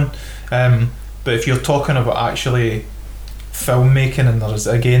up on. But if you're talking about actually filmmaking, and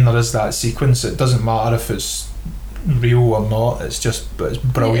there is that sequence, it doesn't matter if it's real or not. It's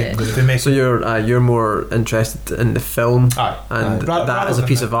brilliant Yeah. movie making. So you're more interested in the film Aye. and Aye. that as a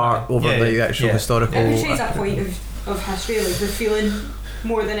piece of art over Yeah, the actual yeah. historical. It portrays a point of history, like the feeling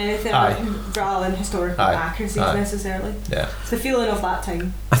more than anything, Aye. rather than historical Aye. accuracies Aye. necessarily. Yeah. It's the feeling of that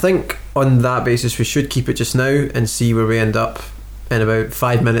time. I think on that basis we should keep it just now and see where we end up in about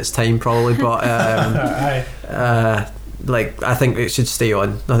 5 minutes time probably, but Aye. like I think it should stay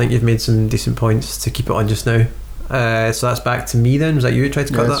on. I think you've made some decent points to keep it on just now. So that's back to me then. Was that you who tried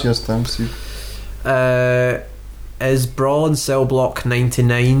to cut Yes, that? yes, thanks. You. Is Brawl in Cell Block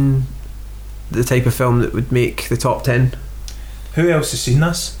 99 the type of film that would make the top 10? Who else has seen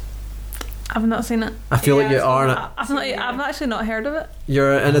this? I've not seen it. I feel like you it's are. not- I've actually not heard of it.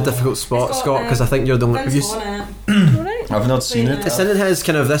 You're in a difficult spot, It's got, Scott, because I think you're the only. Have Vince you, Vaughn in it. Alright. I've not seen it. it's in his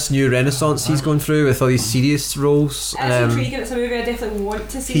kind of this new renaissance he's going through with all these serious roles. It's intriguing. It's a movie I definitely want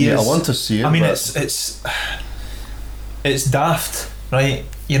to see. Yeah, I Yes. want to see it. I mean, but it's daft, right?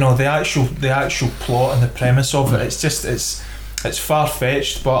 You know, the actual plot and the premise of it. It's just it's far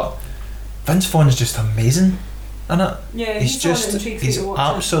fetched, but Vince Vaughn is just amazing in it. Yeah, He's the one that intrigues me he's to watch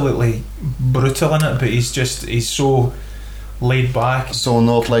absolutely brutal in it, but he's so laid back, So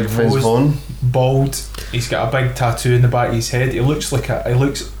not like Vince Posed. Vaughn. bald. He's got a big tattoo in the back of his head. He looks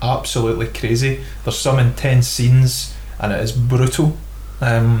absolutely crazy. There's some intense scenes, and it is brutal.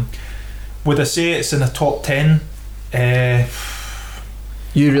 Would I say it's in the top 10?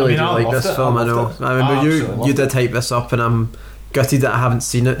 You really I do like loved this it. film, I know. loved it. I remember Absolutely you loved did hype this up, and I'm gutted that I haven't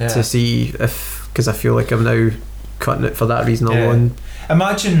seen it Yeah. to see if, because I feel like I'm now cutting it for that reason Yeah. alone.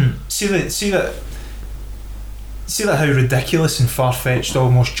 Imagine, see that how ridiculous and far-fetched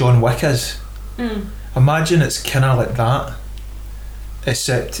almost John Wick is. Imagine it's kind of like that,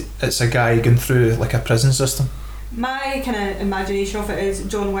 except it's a guy going through like a prison system. My kind of imagination of it is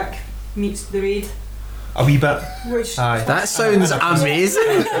John Wick meets The Raid, A wee bit. which Aye. That sounds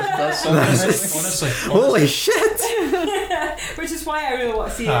amazing. Honestly. Holy shit! which is why I really want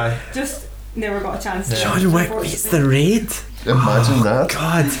to see Aye. it. Just never got a chance to. John Wick meets The Raid. Imagine that.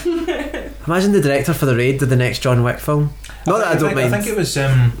 God. Imagine the director for The Raid did the next John Wick film. Not that I don't mind. I think it was.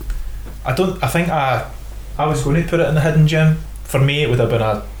 I think I was going to put it in the hidden gem. For me, it would have been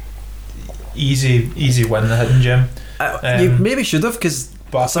a easy win. The hidden gem. You maybe should have, because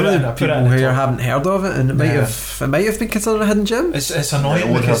But I some put of it the in- I put it people in the here top. haven't heard of it, and it might Yeah. have been considered a hidden gem. It's annoying It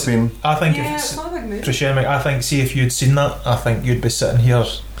would because have been. I think Yeah, if it's not a big movie. Prashemik, I think, see if you'd seen that, I think you'd be sitting here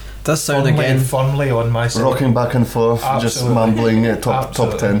Does sound firmly on my side. Rocking back and forth, just Absolutely. mumbling top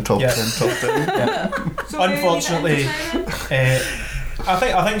Absolutely. 10, top Yeah. 10, top 10. So maybe Unfortunately, it's I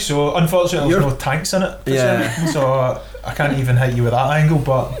think so. Unfortunately, there's You're- no tanks in it. Yeah. So I can't even hit you with that angle.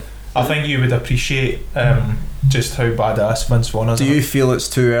 But I think you would appreciate just how badass Vince Vaughn is. Do you feel it's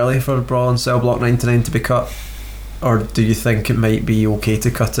too early for Brawl and Cell Block 99 to be cut? Or do you think it might be okay to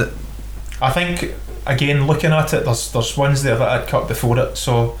cut it? I think, again, looking at it, there's ones there that I'd cut before it,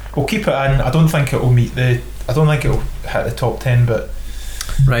 so we'll keep it in. I don't think it'll hit the top 10, but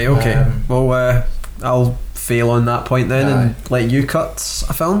Right, okay. Um, I'll fail on that point then and let you cut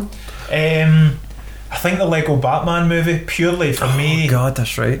a film. I think the Lego Batman movie, purely for me, Oh god,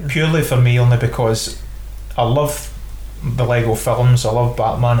 that's right. purely for me only because I love the Lego films, I love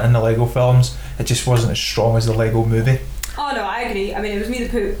Batman in the Lego films. It just wasn't as strong as the Lego movie. Oh no, I agree. I mean, it was me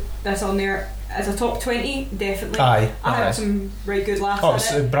that put this on there as a top 20, definitely. Aye. I had some right good laughs Oh, at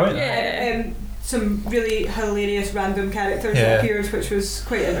it's it. brilliant. Yeah. Some really hilarious random characters Yeah. that appeared, which was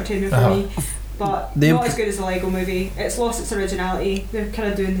quite entertaining for Uh-huh. me. But The not as good as the Lego movie. It's lost its originality. They're kind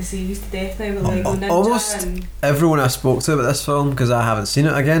of doing the series to death now with Lego Ninja. almost and Everyone I spoke to about this film, because I haven't seen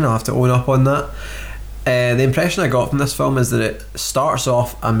it again, I'll have to own up on that. The impression I got from this film is that it starts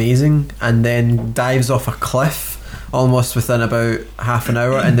off amazing and then dives off a cliff almost within about half an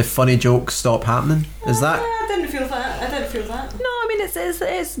hour, and the funny jokes stop happening. Is that? I didn't feel that. No, I mean it was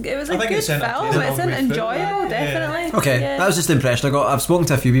a I think good it's film. entertaining It's all the way through. enjoyable, Yeah. definitely. Okay, Yeah. that was just the impression I got. I've spoken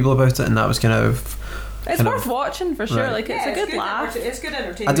to a few people about it, and that was kind of. It's kind worth of- watching for sure. Right. Like it's a good laugh. It's good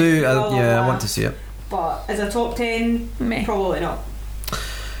entertainment. I do, We'll all yeah, I laugh. want to see it. But as a top 10, Meh. probably not.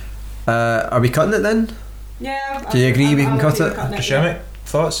 Are we cutting it then? Yeah. Do you agree we can cut okay it? with cutting Prashemik,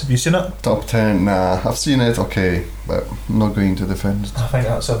 thoughts? Have you seen it? Top 10, nah, I've seen it, okay, but I'm not going to defend it. I think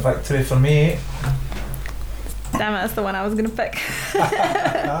that's a victory for me. Damn it, that's the one I was gonna pick.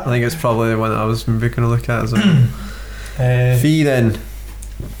 I think it's probably the one that I was maybe going to look at as well. Fee then.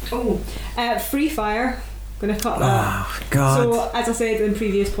 Oh, Free Fire. Gonna cut that. Oh, God. So, as I said in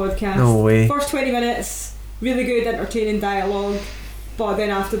previous podcasts, No way. first 20 minutes, really good, entertaining dialogue, but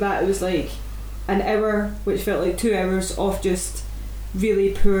then after that, it was like an hour, which felt like 2 hours of just really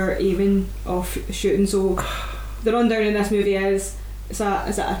poor aiming of shooting. So, the rundown in this movie is it's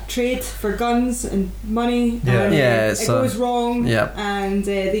a trade for guns and money. Yeah. And Yeah, it it's goes wrong, Yep. and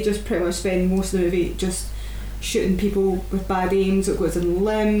they just pretty much spend most of the movie just shooting people with bad aims. It goes in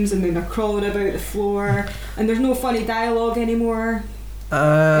limbs, and then they're crawling about the floor, and there's no funny dialogue anymore.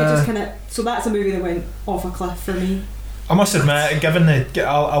 It just kind of, so that's a movie that went off a cliff for me. I must admit, given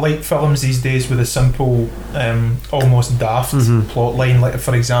I like films these days with a simple, almost daft Mhm. plot line. Like,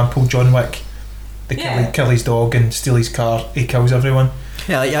 for example, John Wick, they kill his dog and steal his car. He kills everyone.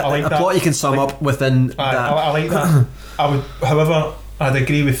 Yeah, like, I like a that. plot you can sum Like- up within I that. like that. However, I'd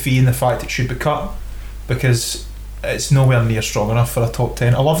agree with Fee in the fact it should be cut because it's nowhere near strong enough for a top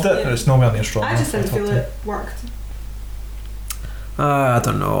 10. I loved it, but it's nowhere near strong I enough just for a didn't top feel 10. it worked. I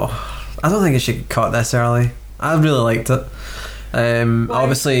don't know. I don't think it should cut this early. I really liked it. Why?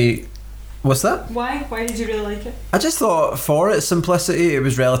 Obviously, what's that? Why? Why did you really like it? I just thought for its simplicity, it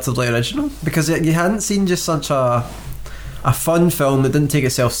was relatively original because you hadn't seen just such a fun film that didn't take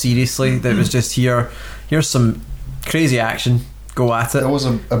itself seriously. That was just here's some crazy action, go at it. It was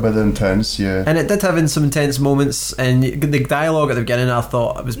a bit intense, yeah. And it did have some intense moments, and the dialogue at the beginning I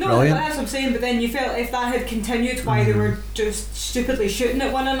thought it was brilliant. No, that's what I'm saying, but then you felt if that had continued while they were just stupidly shooting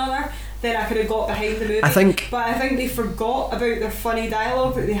at one another, then I could have got behind the movie. But I think they forgot about the funny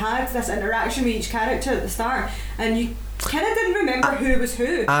dialogue that they had, this interaction with each character at the start, and you kind of didn't remember who was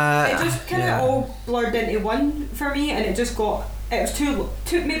who. It just kind of all blurred into one for me, and it just got... It was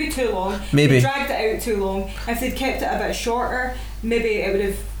maybe too long. Maybe. They dragged it out too long. If they'd kept it a bit shorter, maybe it would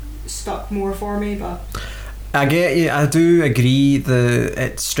have stuck more for me, but... I get you. I do agree that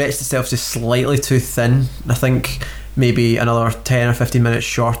it stretched itself just slightly too thin. I think maybe another 10 or 15 minutes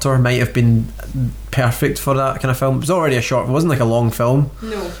shorter might have been perfect for that kind of film. It was already a short, it wasn't like a long film.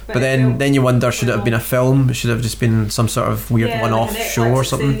 No. But then you wonder, should it have been a film? It should have just been some sort of weird one-off like show or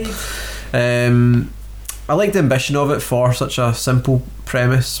something. I like the ambition of it for such a simple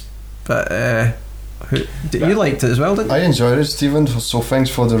premise, but you liked it as well, didn't you? I enjoyed it, Stephen, so thanks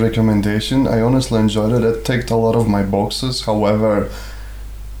for the recommendation. I honestly enjoyed it. It ticked a lot of my boxes. However,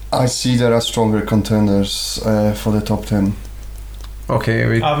 I see there are stronger contenders for the top 10.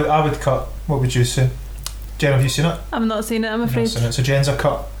 Okay, I would cut. What would you say? Jen, have you seen it? I've not seen it, I'm afraid. Not seen it. So Jen's a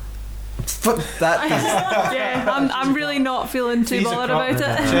cut. Yeah, I'm really not feeling too bothered about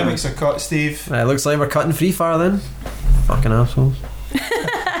it. Jen makes a cut. Steve. It looks like we're cutting Free Fire then. Fucking assholes.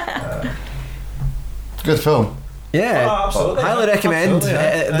 Good film. Yeah, absolutely. highly recommend. Absolutely,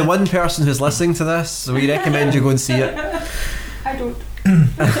 yeah. The one person who's listening to this, we recommend you go and see it. I don't.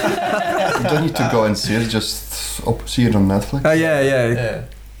 You don't need to go and see it, just see it on Netflix. Yeah.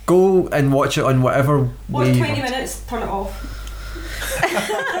 Go and watch it on whatever Watch way. 20 minutes, turn it off.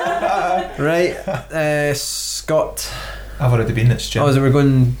 Right, Scott. I've already been. It's Jen. Oh, is it we're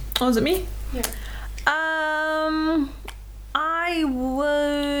going? Oh, is it me? Yeah. I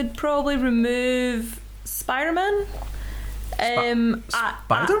would probably remove Spider-Man.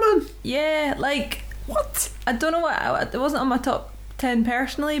 Spider-Man? Yeah, like what? I don't know what. It wasn't on my top 10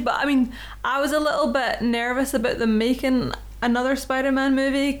 personally, but I mean, I was a little bit nervous about them making another Spider-Man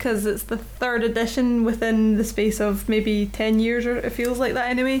movie because it's the third edition within the space of maybe 10 years, or it feels like that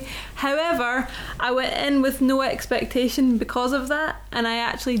anyway. However, I went in with no expectation because of that, and I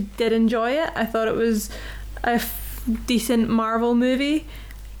actually did enjoy it. I thought it was a decent Marvel movie.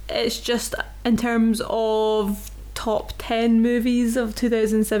 It's just in terms of top 10 movies of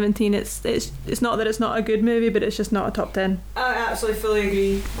 2017, it's not that it's not a good movie, but it's just not a top 10. I absolutely fully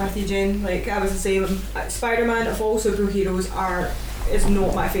agree with you, Jen. Like, I was the same. Spider-Man of all superheroes is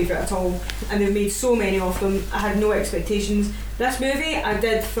not my favourite at all, and they've made so many of them. I had no expectations. This movie I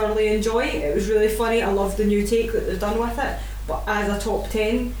did thoroughly enjoy. It was really funny. I loved the new take that they've done with it, but as a top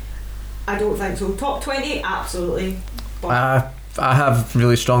 10, I don't think so. Top 20, absolutely. But I have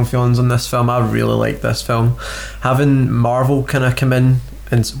really strong feelings on this film. I really like this film. Having Marvel kind of come in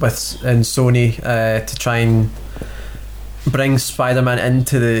and Sony to try and bring Spider-Man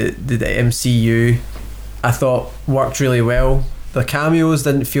into the MCU, I thought worked really well. The cameos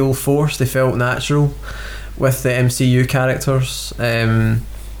didn't feel forced; they felt natural with the MCU characters, and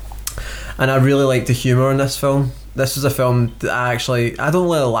I really liked the humour in this film. This was a film that I don't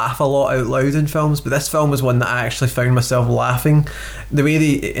really laugh a lot out loud in films, but this film was one that I actually found myself laughing. The way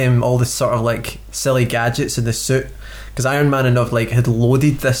they all this sort of like silly gadgets in the suit, because Iron Man and had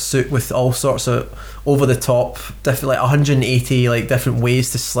loaded this suit with all sorts of over the top different 180 different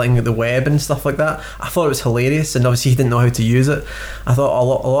ways to sling the web and stuff like that. I thought it was hilarious, and obviously he didn't know how to use it. I thought a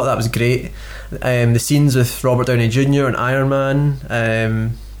lot of that was great. The scenes with Robert Downey Jr. and Iron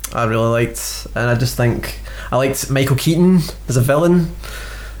Man, I really liked, and I just think I liked Michael Keaton as a villain.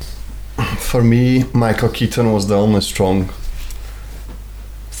 For me, Michael Keaton was the only strong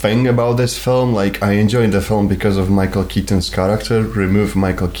thing about this film. I enjoyed the film because of Michael Keaton's character. Remove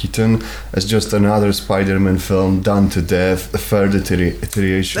Michael Keaton, it's just another Spider-Man film done to death, a third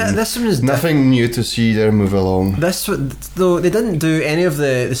iteration. This one is nothing new to see there. Move along. This, though, they didn't do any of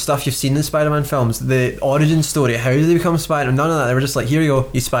the stuff you've seen in Spider-Man films. The origin story, how did they become Spider-Man, none of that. They were just like, here you go,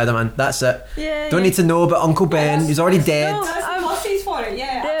 he's Spider-Man, that's it. Don't need to know about Uncle Ben, he's already dead. No, that's the pluses for it,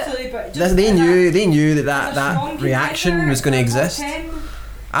 absolutely. But they knew that reaction was going to exist. 10.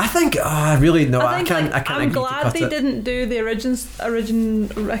 I think I really no. I can't. I'm glad they didn't do the origin.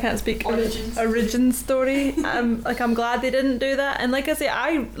 I can't speak. Origin story. I'm glad they didn't do that. And like I say,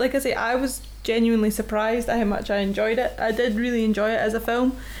 I was genuinely surprised at how much I enjoyed it. I did really enjoy it as a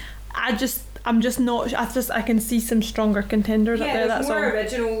film. I'm just not. I can see some stronger contenders up there. That's all.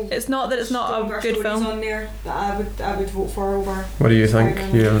 Original. It's not that it's not a good film. On there that I would vote for over. What do you think?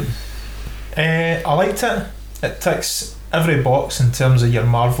 I liked it. It ticks every box in terms of your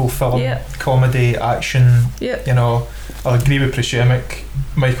Marvel film, Yeah. comedy, action. Yep. You know, I agree with Prishemik.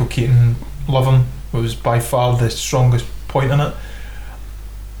 Michael Keaton, love him. Was by far the strongest point in it.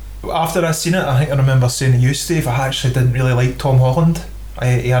 After I seen it, I think I remember saying to you, Steve, I actually didn't really like Tom Holland.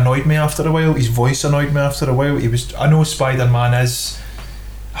 He annoyed me after a while. His voice annoyed me after a while. I know Spider-Man is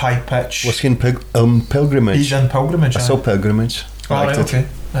high pitch. Was he in Pilgrimage? He's in Pilgrimage. I saw Pilgrimage. I liked it.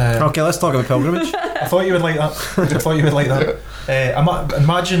 Okay. Okay, let's talk about Pilgrimage. I thought you would like that. I thought you would like that.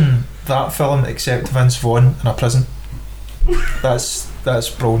 Imagine that film except Vince Vaughn in a prison. That's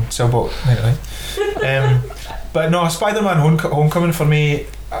brilliant. Sailboat 99. But no, Spider-Man Homecoming for me.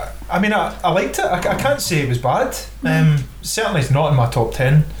 I mean, I liked it. I can't say it was bad. Certainly, it's not in my top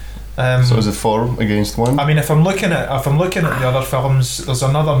 10. So is it 4 against 1? I mean, if I'm looking at the other films, there's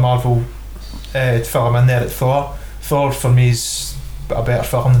another Marvel film in there at Thor. Thor for me is a better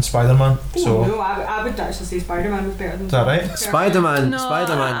film than Spider-Man. So No, I would actually say Spider-Man was better than. is that right? Spider-Man.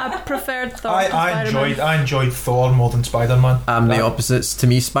 I preferred Thor. to I Spider-Man. enjoyed Thor more than Spider-Man. I'm the opposites. To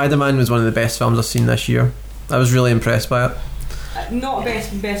me, Spider-Man was one of the best films I've seen this year. I was really impressed by it. Not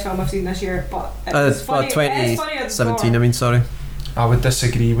best film I've seen this year, but it's funny. It's funnier than 2017. Thor. I mean, sorry. I would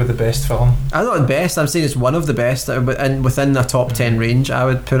disagree with the best film. I'm not the best. I'm saying it's one of the best, and within the top 10 range, I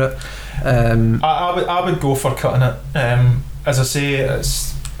would put it. I would go for cutting it. As I say,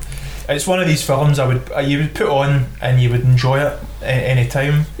 it's one of these films you would put on and you would enjoy it any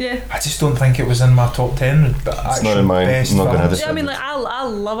time. Yeah. I just don't think it was in my top 10. But It's not in mine. best I'm not gonna have films. it. Yeah, I mean, like I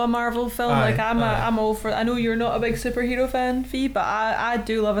love a Marvel film. Aye, Like I'm aye. all for. I know you're not a big superhero fan, Fee, but I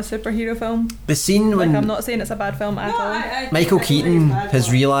do love a superhero film. The scene Like when I'm not saying it's a bad film at all. Michael I don't think Keaton it's bad, has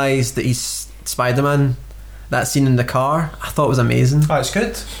but- realised that he's Spider-Man, that scene in the car, I thought was amazing. Oh, it's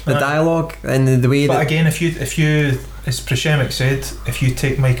good. The dialogue and the way But that again, if you, as Prishemik said, if you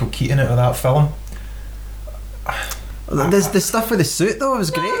take Michael Keaton out of that film, the stuff with the suit though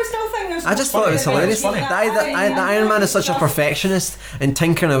was No, great. I still think there's I just thought it was funny. hilarious. It's funny. The Iron Man is such a perfectionist and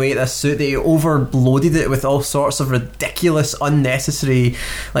tinkering away at this suit that he overloaded it with all sorts of ridiculous, unnecessary,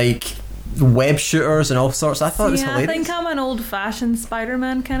 like web shooters and all sorts. I thought it was I hilarious. think I'm an old-fashioned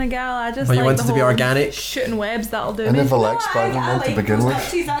Spider-Man kind of gal. I just But you like want the it to be whole organic? shooting webs. That'll do I me. never No, liked I Spider-Man like to begin those with.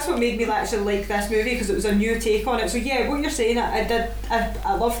 actually, that's what made me actually like this movie, because it was a new take on it. So yeah, what you're saying,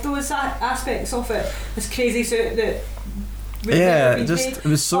 I loved those aspects of it. This crazy suit that would never be just paid. it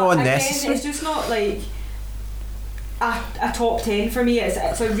was so But again, unnecessary. it's just not like a top 10 for me.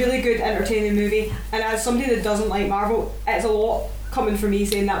 It's a really good entertaining movie, and as somebody that doesn't like Marvel, it's a lot coming from me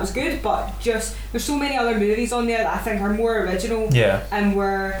saying that was good, but just there's so many other movies on there that I think are more original yeah. and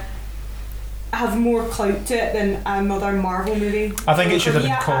have more clout to it than another Marvel movie. I think So it should for have me,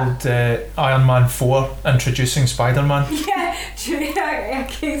 been called Iron Man 4 Introducing Spider-Man. Yeah, I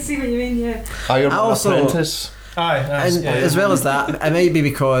can see what you mean. Yeah, Iron Man also- Apprentice. Aye, And as well as that, it might be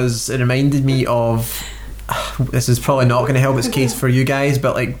because it reminded me of. This is probably not going to help its case for you guys,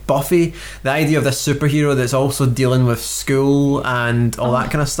 but like Buffy, the idea of this superhero that's also dealing with school and all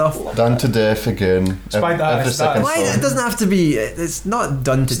that kind of stuff. Done to death again. Spider- Every that- second Why film. it doesn't have to be? It's not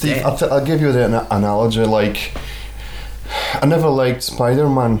done to Steve, death. I'll give you the analogy. Like, I never liked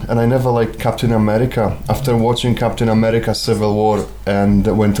Spider-Man and I never liked Captain America. After watching Captain America Civil War and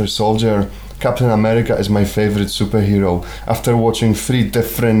Winter Soldier, Captain America is my favourite superhero. After watching 3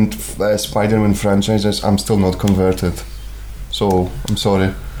 different Spider-Man franchises, I'm still not converted. So, I'm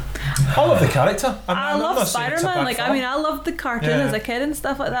sorry. I love the character. I I'm love not saying it's a Spider-Man. bad Like, film. I mean, I loved the cartoon Yeah. as a kid and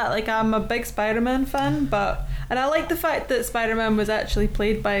stuff like that. Like, I'm a big Spider-Man fan, and I like the fact that Spider-Man was actually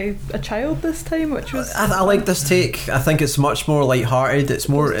played by a child this time, which was. I like this take. I think it's much more light-hearted. It's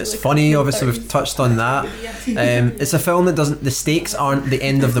Like funny. a Obviously, we've touched on that. It's a film that doesn't. The stakes aren't the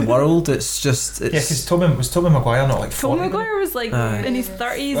end of the world. It's just. Yeah, because Tobey Maguire not like 40. Tobey Maguire was like Aye. in his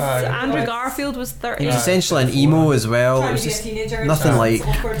 30s. Aye. Andrew Aye. Garfield was 30. He was essentially an emo as well. It trying was to be a just teenager. and nothing stuff, like. it's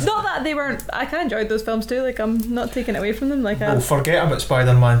awkward. Not that they weren't. I kind of enjoyed those films too. Like, I'm not taking it away from them. Like, Well, forget about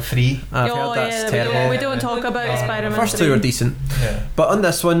Spider-Man 3. I've oh heard that's yeah, terrible. we don't talk about Spider-Man. First 2 are decent, Yeah. but on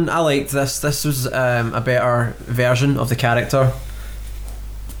this one, I liked this. This was a better version of the character.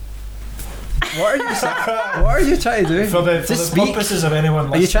 What are you trying to do? For the Just speak. purposes of anyone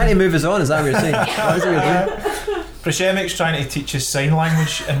Are you listening, trying to move us on? Is that what you're saying? What is it you're doing? Prishemik's trying to teach us sign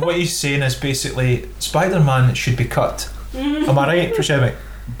language, and what he's saying is basically Spider-Man should be cut. Am I right, Prishemik?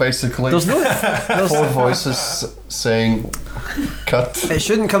 Basically, There's no. 4 voices saying cut. It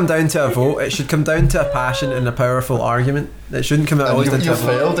shouldn't come down to a vote. It should come down to a passion and a powerful argument. It shouldn't come And always you down to a vote.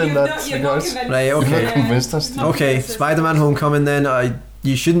 failed in You're that, not- you're not guys. convinced. Right, You've okay. not convinced us. No. Okay, Spider-Man: Homecoming. Then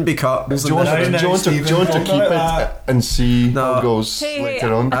You shouldn't be cut. Do you want to keep it and see how it goes Hey,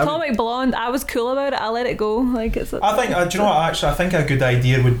 later on? Atomic Blonde, I was cool about it. I let it go. Like it's. I think. Do you know what? Actually, I think a good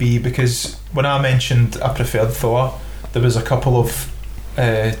idea would be, because when I mentioned I preferred Thor, there was a couple of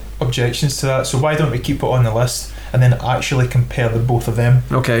objections to that. So why don't we keep it on the list and then actually compare the both of them?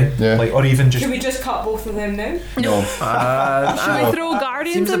 Okay. Yeah. Like, or even just. Can we just cut both of them now? No. Should we throw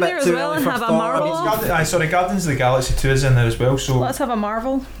Guardians seems a in bit there as too well early and for have a Thor. Marvel off? Sorry, Guardians of the Galaxy 2 is in there as well. So Let's have a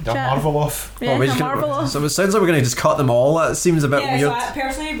Marvel. a chat. Marvel off. Yeah, we're a just Marvel gonna, off. so it sounds like we're going to just cut them all. That seems a bit Yeah, weird. so I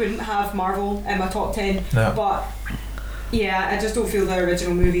personally wouldn't have Marvel in my top 10, No. but yeah, I just don't feel the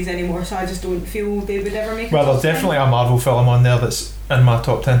original movies anymore, so I just don't feel they would ever make. Well, there's definitely a Marvel film on there that's in my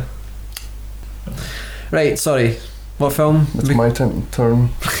top 10. Right, sorry. What film? It's my turn.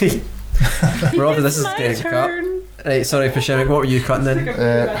 Rob, this is My getting turn. cut. Right, sorry, Pashemik, what were you cutting in?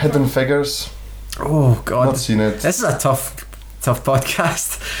 Hidden Figures. Oh, God. Not seen it. This is a tough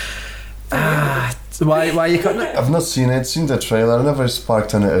podcast. So why are you cutting it? I've not seen it. Seen the trailer. Never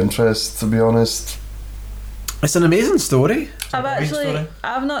sparked any interest, to be honest. It's an amazing story.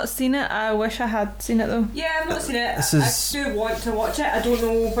 I've not seen it. I wish I had seen it though. Yeah, I've not seen it. This I do want to watch it. I don't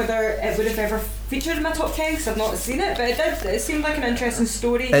know whether it would have ever featured in my top 10 because I've not seen it, but it did. It seemed like an interesting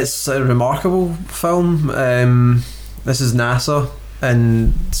story. It's a remarkable film. This is NASA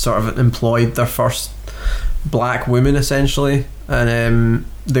and sort of employed their first black woman essentially, and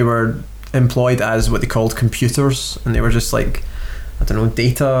they were employed as what they called computers, and they were just like, I don't know,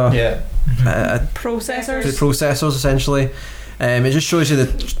 data Yeah. processors essentially. It just shows you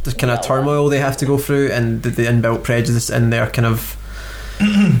the kind of turmoil they have to go through and the inbuilt prejudice in their kind of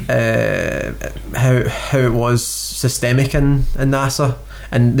how it was systemic in NASA,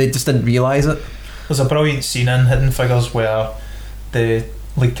 and they just didn't realise it. There's a brilliant scene in Hidden Figures where the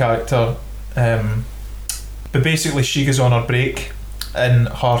lead character, but basically she goes on her break and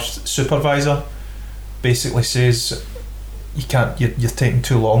her supervisor basically says, you can't, you're taking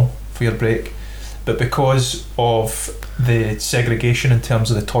too long for your break. But because of the segregation in terms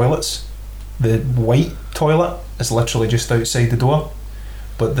of the toilets, the white toilet is literally just outside the door,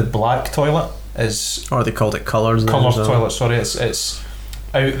 but the black toilet is, or they called it colours. toilet. Sorry, it's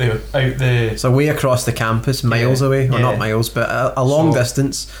out the. It's away across the campus, miles away, or not miles, but a long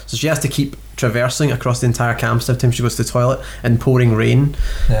distance. So she has to keep traversing across the entire campus every time she goes to the toilet in pouring rain,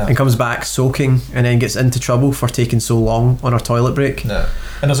 and comes back soaking, and then gets into trouble for taking so long on her toilet break. Yeah.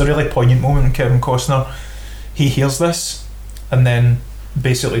 And there's a really poignant moment when Kevin Costner, he hears this and then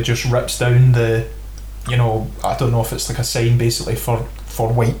basically just rips down the, I don't know if it's like a sign basically for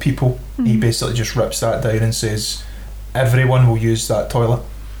white people. He basically just rips that down and says everyone will use that toilet,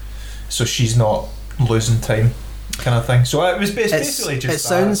 so she's not losing time, kind of thing. So it was basically just it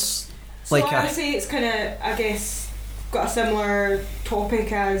sounds like I would say it's kind of, I guess, got a similar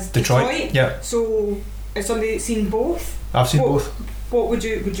topic as Detroit. Yeah. So as somebody that's seen both, I've seen both. What would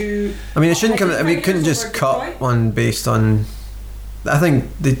you? I mean, it shouldn't come. I mean, it couldn't just cut one based on. I think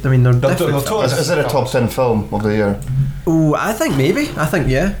they're different. Is it a top 10 film of the year? Oh, I think maybe.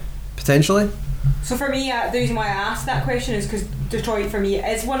 Yeah, potentially. So for me, the reason why I asked that question is because Detroit for me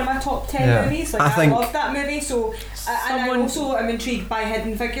is one of my top 10 movies. Like I love that movie. So and I also am intrigued by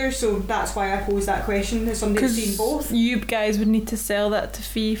Hidden Figures. So that's why I posed that question. As somebody who's seen both, you guys would need to sell that to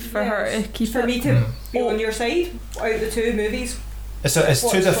Fee for her to keep for me to be on your side out of the two movies. It's two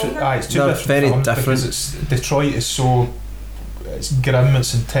different. It's two different. Very films different. Because Detroit is so. It's grim.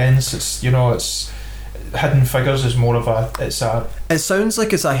 It's intense. It's it's. Hidden Figures is more of a. It sounds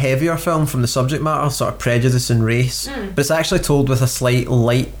like it's a heavier film from the subject matter, sort of prejudice and race, but it's actually told with a slight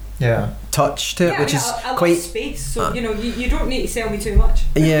light touch to it, which is I quite love space. So you don't need to sell me too much.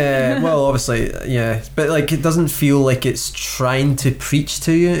 Yeah, well, obviously, but like it doesn't feel like it's trying to preach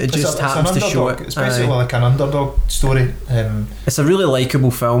to you. It just happens to show it. It's basically like an underdog story. It's a really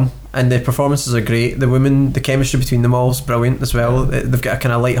likeable film, and the performances are great. The chemistry between them all is brilliant as well. They've got a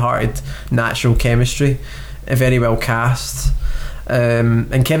kind of light-hearted, natural chemistry, very well cast,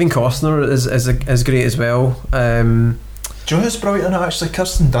 and Kevin Costner is great as well. Do you know who's brilliant in it actually?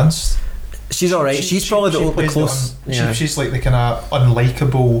 Kirsten Dunst. She's alright. She's probably the close. She's like the kind of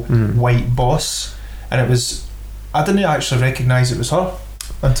unlikable white boss, and I didn't actually recognise it was her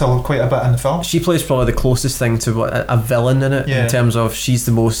until quite a bit in the film. She plays probably the closest thing to a villain in it, in terms of she's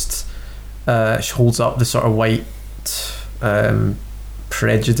the most. She holds up the sort of white,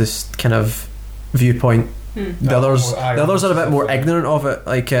 prejudiced kind of viewpoint. The others are a bit more ignorant of it,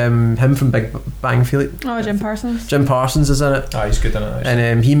 like him from Big Bang Theory. Oh, Jim Parsons. Jim Parsons is in it. He's good in it. Actually.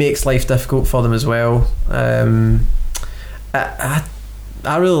 And he makes life difficult for them as well. I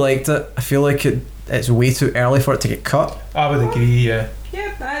really liked it. I feel like it's way too early for it to get cut. I would agree. Yeah.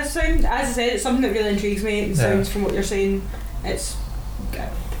 Yeah, as I said, it's something that really intrigues me. It sounds from what you're saying, it's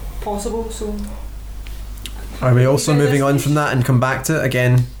possible. So, are we also moving on from that and come back to it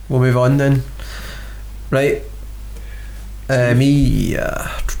again? We'll move on then. Right. Me.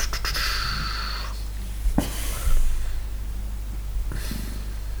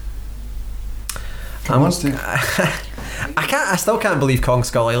 Come on, Steve. I still can't believe Kong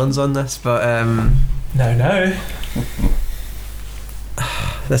Skull Island's on this, but Now.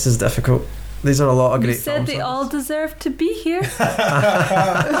 this is difficult. These are a lot of great You said films. they all deserve to be here.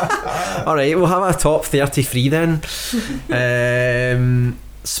 Alright, we'll have a top 33 then.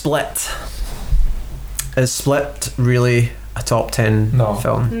 Split. Is Split really a top 10 No.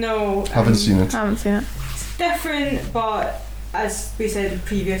 film? no, Haven't seen it. I haven't seen it. It's different, but as we said in the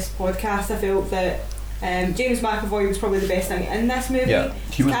previous podcast, I felt that James McAvoy was probably the best thing in this movie. Yeah.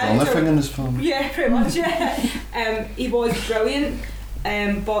 He was the only thing in this film. Yeah, pretty much. Yeah, he was brilliant,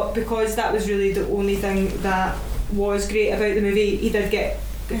 but because that was really the only thing that was great about the movie, he did get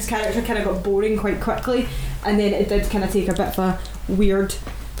his character kind of got boring quite quickly, and then it did kind of take a bit of a weird,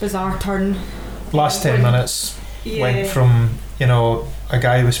 bizarre turn. Last 10 minutes went from, you know, a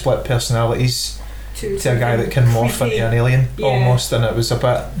guy with split personalities to a guy that can morph creepy. into an alien Yeah. almost, and it was a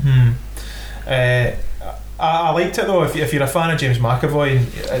bit I liked it though. If you're a fan of James McAvoy,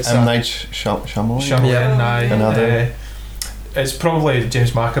 it's M. Night Shyamalan. Shyamalan, aye. Another. It's probably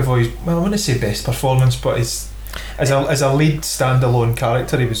James McAvoy's, well, I wouldn't say best performance, but as a lead standalone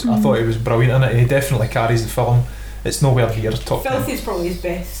character, I thought he was brilliant in it, and he definitely carries the film. It's nowhere near top 10. Filthy's probably his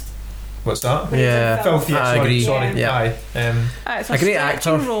best. What's that? Yeah. Filthy, I sorry, agree. sorry. Yeah. Aye. It's A great stretching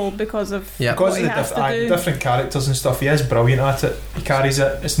actor. role because of Yeah. Because what of he the has to do. different characters and stuff, he is brilliant at it. He carries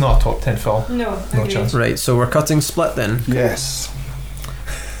it. It's not a top 10 film. No, No agreed. chance. Right, so we're cutting Split then. Yes.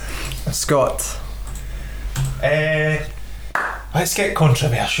 Scott. Let's get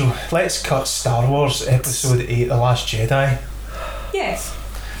controversial. Let's cut Star Wars Episode 8, The Last Jedi. Yes.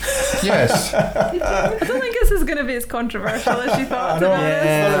 Yes. I don't think this is going to be as controversial as you thought. I to know. be honest.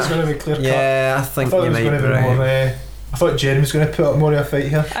 I thought it was going to be clear cut. Yeah, I I think thought you it was might going be to be right. more. I thought Jeremy was going to put up more of a fight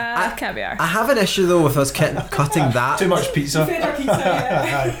here. I can't be arsed. I have an issue though with us cutting that. Too much pizza. Feta pizza,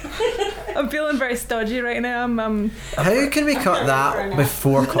 yeah. I'm feeling very stodgy right now. How can we cut that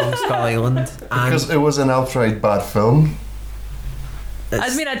before Kong Skull Island? Because it was an outright bad film.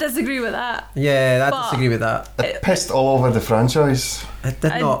 I mean, I disagree with that. Yeah, I But- disagree with that. It pissed all over the franchise. It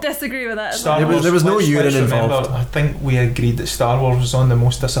did I not. disagree with that. as Star well. There was no let's urine remember, involved. I think we agreed that Star Wars was on the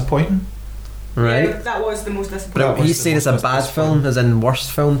most disappointing. Right. Yeah, that was the most But disappointing. That was he's the saying it's a most bad disappointing. film, as in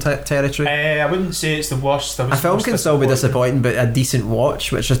worst film territory. I wouldn't say it's the worst. I was A film most can still be disappointing, but a decent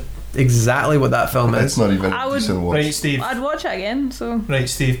watch, which is exactly what that film It's is. not even I a would- decent watch. Right, Steve. I'd watch it again. So Right,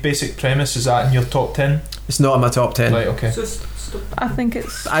 Steve. Basic premise, is that in your top 10? It's not in my top 10. Right, okay. So stop. I think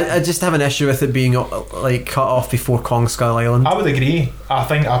it's. I just have an issue with it being like cut off before Kong Skull Island. I would agree. I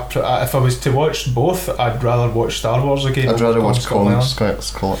think if I was to watch both, I'd rather watch Star Wars again. I'd over rather watch Skull Kong Island.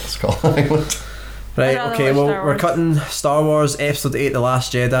 Skull Island. Right, I'd rather okay, watch well, Star we're Wars. cutting Star Wars Episode 8 The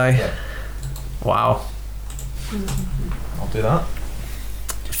Last Jedi. Yeah. Wow. I'll do that.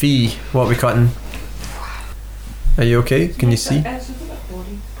 Fee, what are we cutting? Are you okay? Can you see? It's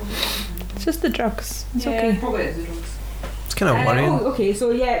just the drugs. It's Yeah, okay. probably is the drugs. It's kind of worrying. Okay,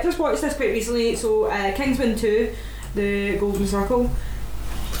 so yeah, just watched this quite recently. So Kingsman 2, The Golden Circle.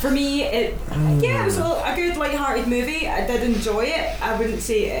 For me, it was a good light-hearted movie. I did enjoy it. I wouldn't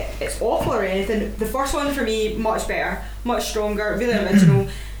say it's awful or anything. The first one for me, much better, much stronger, really original.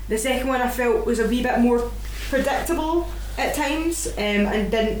 The second one I felt was a wee bit more predictable at times,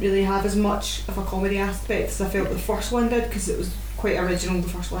 and didn't really have as much of a comedy aspect as I felt the first one did, because it was quite original, the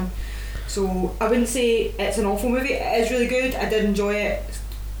first one. So I wouldn't say it's an awful movie. It is really good. I did enjoy it. It's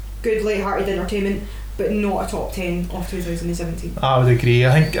good light-hearted entertainment, but not a top 10 of 2017. I would agree.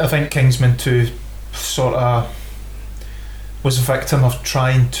 I think Kingsman 2 sort of was a victim of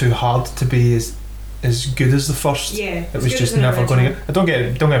trying too hard to be as good as the first. Yeah, It was just never going to get. Don't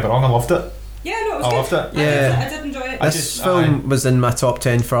get me wrong. I loved it. Yeah, no, it was I good. loved it. Yeah. I did enjoy it. This film was in my top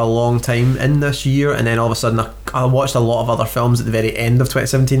 10 for a long time in this year, and then all of a sudden I watched a lot of other films at the very end of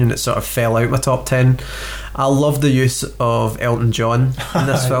 2017 and it sort of fell out my top 10. I love the use of Elton John in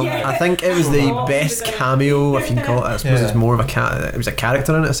this film. Yeah. I think it was the Oh, best he was cameo, if you can call it. I suppose Yeah. it's more of it was a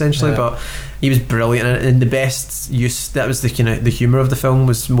character in it essentially, Yeah. but he was brilliant in it, and the best use, that was the kind of the humour of the film,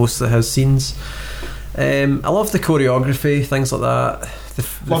 was most of his scenes. I love the choreography, things like that. The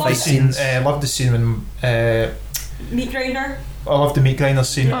Love the fight scene. scenes. Loved the scene when. Meat Grinder. I loved the meat grinder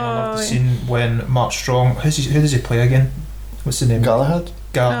scene. I loved the Oh, scene when Mark Strong. Who does he play again? What's the name? Galahad.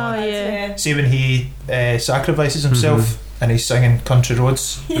 Oh yeah. See when he sacrifices himself and he's singing Country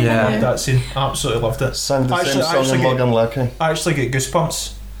Roads. Yeah. Loved that scene. Absolutely loved it. Sang the Actually- same song in actually Logan Lucky. I actually get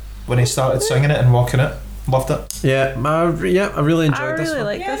goosebumps when he started singing it and walking it. Loved it. Yeah, I really enjoyed I this really one.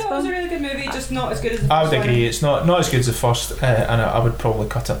 like Yeah, this no, it was a one. really good movie, just not as good as the I first would one. agree. It's not as good as the first, and I would probably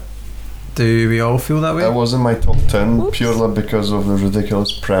cut it. Do we all feel that way? It was in my top 10 Oops. purely because of the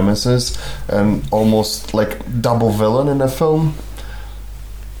ridiculous premises and almost like double villain in a film.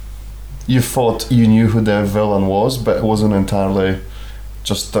 You thought you knew who the villain was, but it wasn't entirely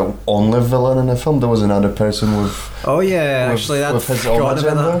just the only villain in the film. There was another person with Oh yeah, with- actually, I'd with his own forgotten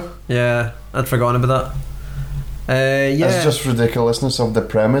about agenda. that. Yeah, I'd forgotten about that. Yeah, It's just ridiculousness of the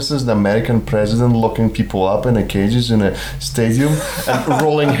premises. The American president locking people up in a cages in a stadium and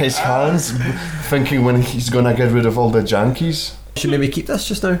rolling his hands, thinking when he's gonna get rid of all the junkies. should maybe keep this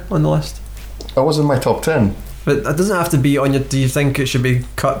just now on the list. It was in my top 10. But it doesn't have to be on your. Do you think it should be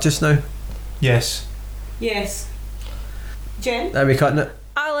cut just now? Yes. Yes. Jen? Are we cutting it?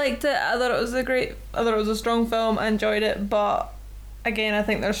 I liked it. I thought it was a strong film. I enjoyed it, but again, I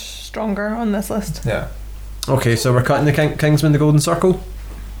think there's stronger on this list. Yeah. Okay, so we're cutting the Kingsman: The Golden Circle.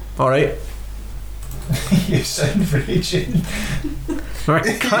 All right, You sound raging. we're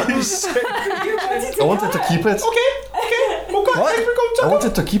cutting. I wanted to keep it. We'll cut What? I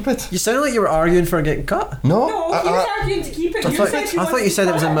wanted to keep it. You sounded like you were arguing for it getting cut. No, No, he was arguing to keep it. I You thought, said I thought you said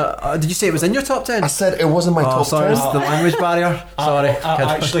it was in my. Did you say it was in your top 10? I said it wasn't my Oh, top sorry, 10. it's the language barrier. Sorry.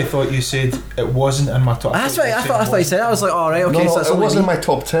 I actually thought you said it wasn't in my top. That's right. I thought you said it. I was like, all right, okay, No, so that's it only wasn't me. my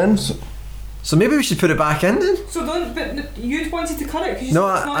top 10. So maybe we should put it back in then. So don't. But you wanted to cut it because you No,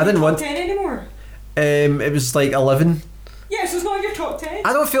 said it's I not didn't in your want- top 10 anymore. It was like 11. Yeah, so it's not in your top 10.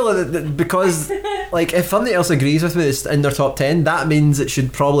 I don't feel that because, like, if somebody else agrees with me, it's in their top 10. That means it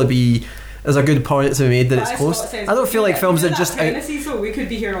should probably be. There's a good point to be made that But it's that's close. what it says. I don't feel like films that just. So we could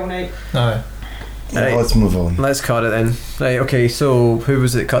be here all night. No. Right. Let's move on. Let's cut it then. Right. Okay. So who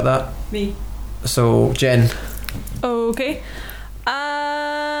was it? Cut that. Me. So Jen. Okay.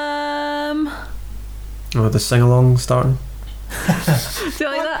 Oh, the sing along starting. Do you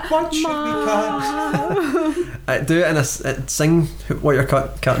like that? What should we cut? Do it in a sing what you're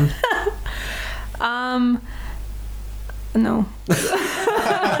cutting. No.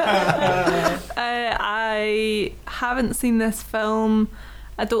 I haven't seen this film.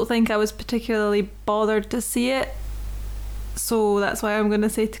 I don't think I was particularly bothered to see it, so that's why I'm going to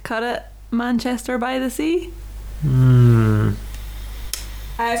say to cut it. Manchester by the Sea. So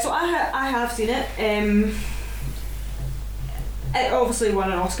I have seen it. It obviously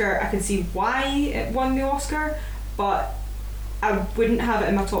won an Oscar. I can see why it won the Oscar, but I wouldn't have it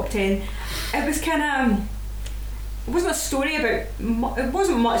in my top 10. It was kind of. It wasn't a story about. It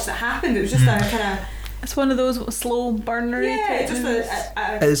wasn't much that happened. It was just a kind of. It's one of those slow burnery. Yeah, type just movies.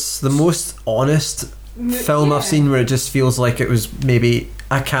 It's the most honest film I've seen, where it just feels like it was maybe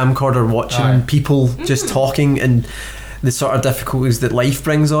a camcorder watching Aye. people just talking and the sort of difficulties that life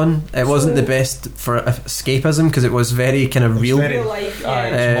brings on. It wasn't the best for escapism because it was very kind of real. Real life. Aye,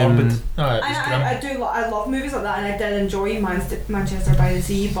 Yeah. it's morbid. Um, Aye, it was And I grim. do. I love movies like that, and I did enjoy Manchester by the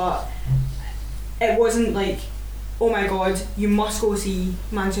Sea, but it wasn't like, oh my god, you must go see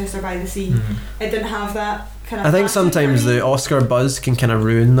Manchester by the Sea. It didn't have that kind of. I think passion for sometimes me. the Oscar buzz can kind of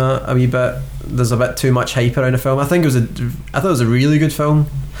ruin that a wee bit. There's a bit too much hype around a film. I thought it was a really good film.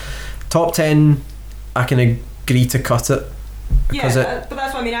 Top 10, I can agree to cut it. Yeah, Because it, but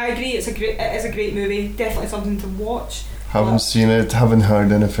that's what I mean. I agree. It is a great movie. Definitely something to watch. Haven't seen it, haven't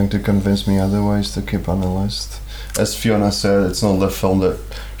heard anything to convince me otherwise to keep on the list. As Fiona said, it's not the film that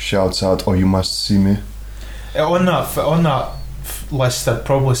shouts out, "Oh, you must see me." On that list, I'd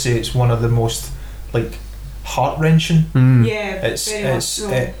probably say it's one of the most like heart wrenching. Yeah, very much so.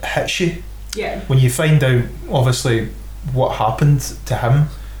 It hits you Yeah. when you find out obviously what happened to him.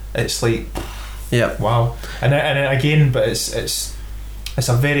 It's like, yeah. wow, and again, but it's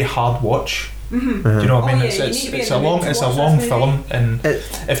a very hard watch. Mm-hmm. Do you know what I Oh, mean? yeah, you need to be It's in a the mood long to it's a watch long this film, and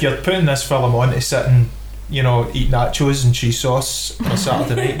if you're putting this film on to sit and eat nachos and cheese sauce on a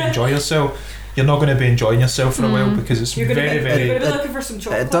Saturday night and enjoy yourself, you're not going to be enjoying yourself for a while because it's You're gonna very be, very. you're gonna be looking for some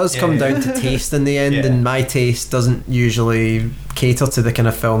chocolate. It does come Yeah. down to taste in the end, Yeah. and my taste doesn't usually cater to the kind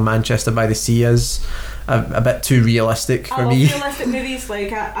of film Manchester by the Sea is. A bit too realistic for I love me. realistic movies.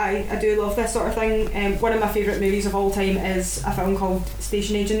 Like I do love this sort of thing. One of my favourite movies of all time is a film called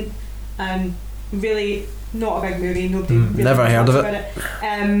Station Agent. Really not a big movie. Nobody really never knows heard much of about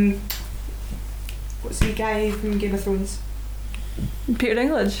it. What's the guy from Game of Thrones? Peter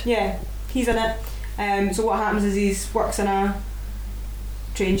Dinklage. Yeah, he's in it. So what happens is he works in a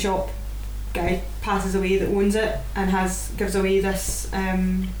train shop. Guy passes away that owns it and gives away this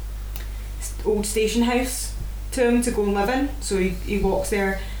old station house to him to go and live in. So he walks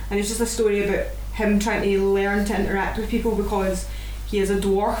there, and it's just a story about him trying to learn to interact with people because he is a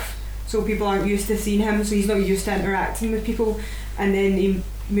dwarf. So people aren't used to seeing him, so he's not used to interacting with people. And then he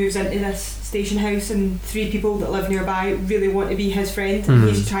moves into this station house, and 3 people that live nearby really want to be his friend, and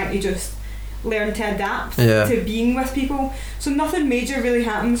he's trying to just learn to adapt to being with people. So nothing major really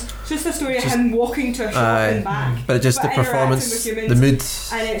happens. It's just a story of him walking to a shop and back. But just the performance, the mood,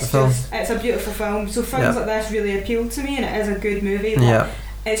 and it's the just it's a beautiful film. So films like this really appealed to me, and it is a good movie. But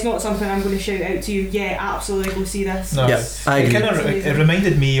it's not something I'm going to shout out to you. Yeah, absolutely go see this. No, I agree. It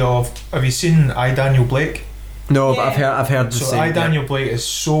reminded me of. Have you seen I, Daniel Blake? No, but I've heard the so same. I, Daniel Blake is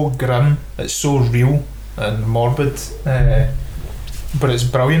so grim, it's so real and morbid, but it's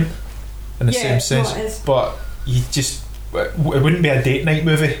brilliant in the same sense. No, it is. But you just it wouldn't be a date night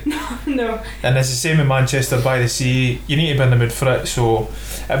movie. No. And it's the same in Manchester by the Sea. You need to be in the mood for it. So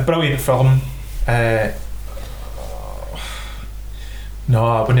a brilliant film. No,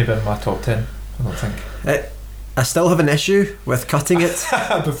 I wouldn't have been in my top 10. I don't think. I still have an issue with cutting it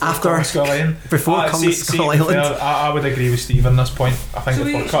before Kong Skull Island. I would agree with Steve on this point. I think so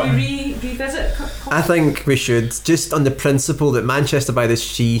if we're cutting, revisit. I think we should, just on the principle that Manchester by the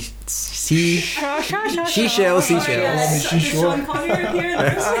seashells. Sean Connery appear in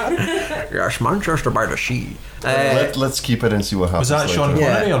this? Yes, Manchester by the sea. Let's keep it and see what happens. Was that Sean later.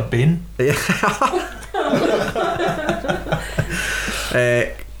 Connery or Bane?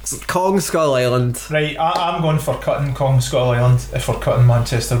 Kong Skull Island. Right, I'm going for cutting Kong Skull Island if we're cutting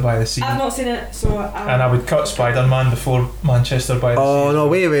Manchester by the Sea. I've not seen it, so and I would cut Spider-Man before Manchester by the Sea. Oh no!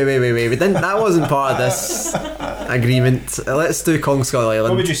 Wait! We didn't. That wasn't part of this agreement. Let's do Kong Skull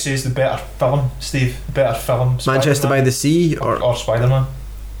Island. What would you say is the better film, Steve? The better film, Manchester by the Sea or Spider-Man?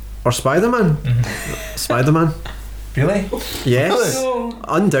 Or Spider-Man? Spider-Man. Really? Yes. No.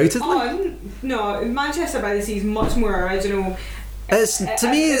 Undoubtedly. Oh, no, Manchester by the Sea is much more original. It's to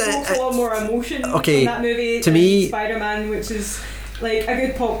me. It's a lot more emotion in that movie. To me, Spider-Man, which is like a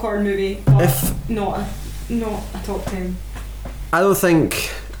good popcorn movie, but not a top 10. I don't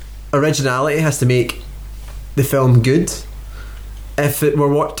think originality has to make the film good. If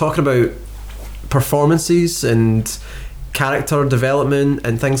we're talking about performances and character development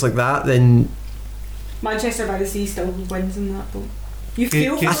and things like that, then Manchester by the Sea still wins in that though. You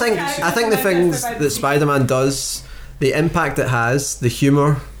feel I think the things that Spider-Man does, the impact it has, the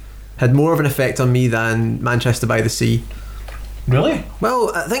humour, had more of an effect on me than Manchester by the Sea. Really?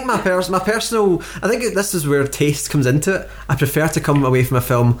 Well, I think my personal, I think this is where taste comes into it. I prefer to come away from a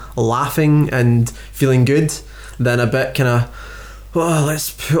film laughing and feeling good than a bit kind of, well,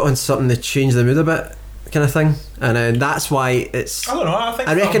 let's put on something to change the mood a bit kind of thing. And that's why it's, I don't know,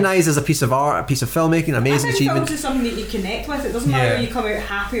 I recognise as a piece of art, a piece of filmmaking, amazing I think achievement. films is something that you connect with. It doesn't matter if you come out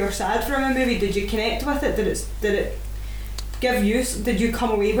happy or sad from a movie. Did you connect with it? Did it give you? Did you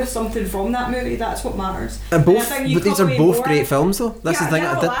come away with something from that movie? That's what matters. And both, but these are both great films, though. That's the thing.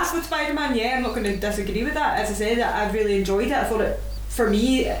 I laughed with Spider-Man. Yeah, I'm not going to disagree with that. As I said, I really enjoyed it. I thought it, for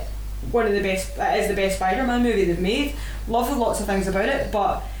me, one of the best. It is the best Spider-Man movie they've made. Love lots of things about it,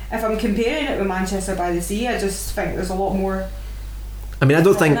 but if I'm comparing it with Manchester by the Sea, I just think there's a lot more. I mean, I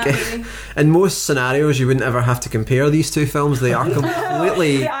don't think in most scenarios you wouldn't ever have to compare these two films. They are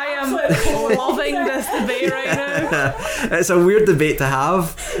completely. I am loving this debate right now. It's a weird debate to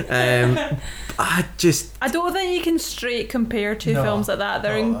have. I don't think you can straight compare two films like that.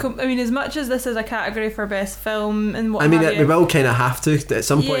 They're I mean, as much as this is a category for best film and what we will kind of have to at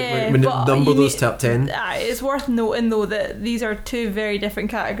some point when number those top 10. It's worth noting though that these are two very different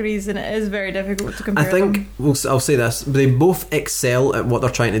categories and it is very difficult to compare. I think I'll say this: they both excel at what they're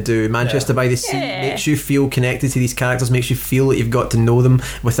trying to do. Manchester by the Sea makes you feel connected to these characters, makes you feel that you've got to know them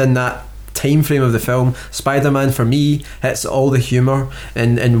within that time frame of the film. Spider-Man for me hits all the humour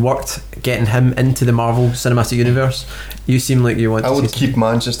and worked getting him into the Marvel Cinematic Universe. You seem like you want I would keep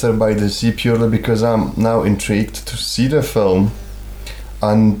Manchester by the Sea purely because I'm now intrigued to see the film,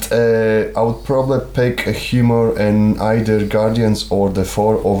 and I would probably pick a humour in either Guardians or The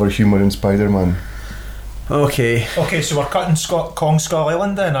Four over humour in Spider-Man. Okay, so we're cutting Kong Skull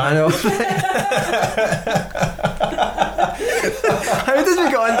Island then. I know. How did we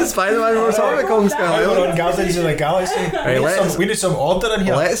get on to Spider-Man? We were talking about Kong Skull Island. We're on Guardians of the Galaxy. Right, we need some order in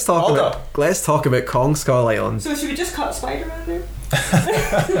here. Let's talk about Kong Skull Island. So should we just cut Spider-Man there?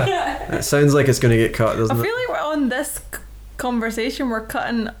 It sounds like it's going to get cut, doesn't it? I feel like we're on this conversation, we're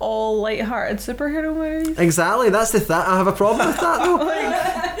cutting all light-hearted superhero movies. Exactly, that's I have a problem with that though.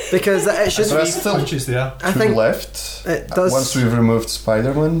 Because it should be still there. I think left. It does. Once we've removed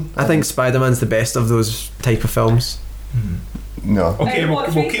Spider-Man, I think Spider-Man's the best of those type of films. No. Okay,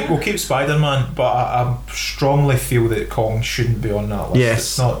 we'll keep Spider-Man, but I strongly feel that Kong shouldn't be on that list. Yes.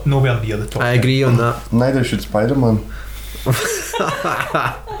 It's not nowhere near the top. I agree on that. Neither should Spider-Man.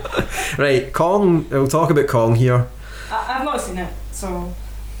 Right, Kong. We'll talk about Kong here. I've not seen it, so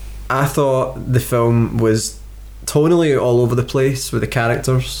I thought the film was tonally all over the place with the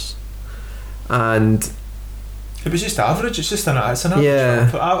characters, and It was just average. It's just an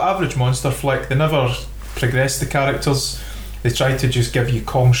average, average monster flick. They never progressed the characters. They tried to just give you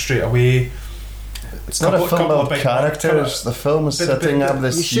Kong straight away. It's not a film about characters. The film is setting up the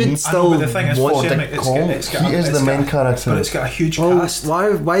you scene should still but the thing is, for the it's Kong. got- He is it's the main got- character. But it's got a huge well, cast.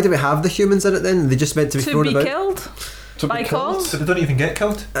 why do we have the humans in it then? They just meant to be To thrown be about. killed To by be killed. Kong. So they don't even get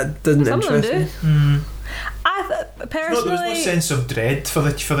killed. It didn't Some of them interest do. me. There was no Personally, sense of dread for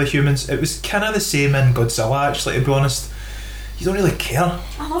the humans. It was kind of the same in Godzilla, actually. To be honest, you don't really care.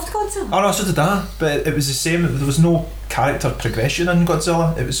 I loved Godzilla. Oh no, so did I. But it was the same. There was no character progression in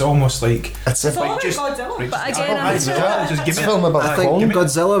Godzilla. It was almost like It's It's a all Like, about just- Godzilla. But just- again, I just feel give it's me a film about I think Kong. give me-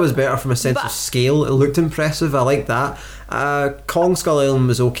 Godzilla was better from a sense But- of scale. It looked impressive. I like that. Kong Skull Island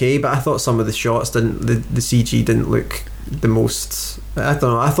was okay, but I thought some of the shots didn't. The CG didn't look the most. I don't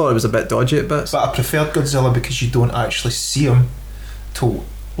know. I thought it was a bit dodgy at bits. But I preferred Godzilla because you don't actually see him till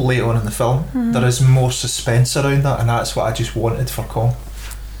late on in the film. There is more suspense around that, and that's what I just wanted for Kong.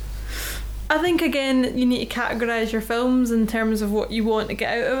 I think again you need to categorize your films in terms of what you want to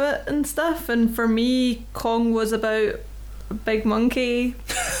get out of it and stuff. And for me, Kong was about a big monkey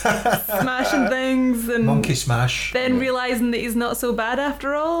smashing things and Monkey Smash. then realizing that he's not so bad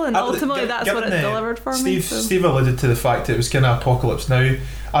after all. And ultimately, that's what it delivered for me. So. Steve alluded to the fact that it was kind of Apocalypse Now.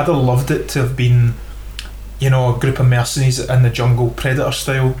 I'd have loved it to have been, you know, a group of mercenaries in the jungle, Predator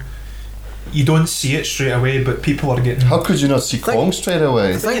style. You don't see it straight away, but people are getting. How could you not see Kong straight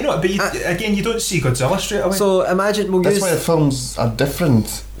away? But you know, again, you don't see Godzilla straight away. So imagine we'll That's use. why the films are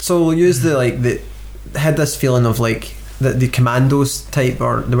different. So we'll use the had this feeling of like the Commandos type,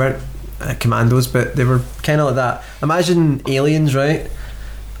 or they weren't Commandos, but they were kind of like that. Imagine Aliens, right?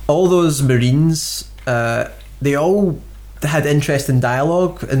 All those Marines, they all had interesting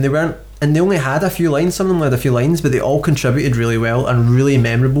dialogue, and they only had a few lines. Some of them had a few lines, but they all contributed really well and really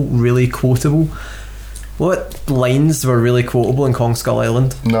memorable, really quotable. What lines were really quotable in Kong Skull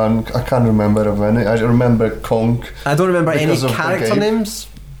Island? None. I can't remember of any. I remember Kong. I don't remember any Because of the character game. names.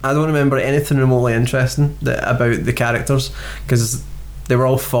 I don't remember anything remotely interesting about the characters because they were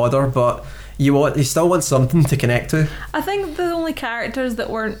all fodder. But you still want something to connect to. I think the only characters that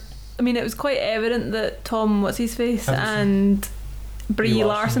weren't. I mean, it was quite evident that Tom, what's his face, and Brie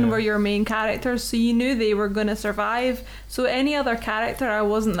Larson were your main characters, so you knew they were going to survive. So any other character I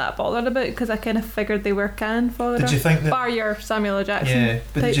wasn't that bothered about because I kind of figured they were canon fodder. Did you think that? Bar your Samuel L. Jackson. Yeah,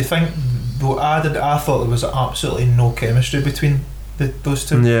 but type. did you think? Though I thought there was absolutely no chemistry between those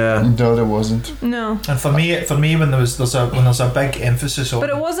two. Yeah. No, there wasn't. No. And for me, when there's a big emphasis on.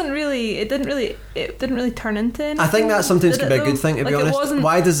 But it wasn't really. It didn't really turn into anything. I think that sometimes did could be it a good though? thing, to be Like, it honest. wasn't-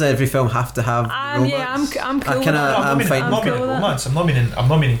 Why does every film have to have romance? Yeah, I'm cool. with kinda- that. I'm fine. I'm not cool meaning with that. romance. I'm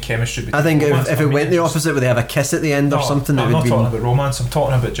not meaning chemistry. I think romance, if I'm it went meaning the just- opposite, where they have a kiss at the end or No, something, it I'm would not be. talking about romance. I'm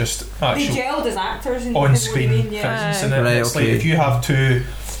talking about just They actual gelled as actors and on-screen yeah. presence in it. Right, It's okay. like if you have two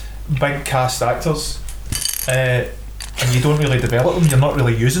big cast actors, and you don't really develop them, you're not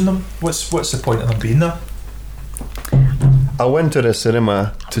really using them. What's the point of them being there? I went to the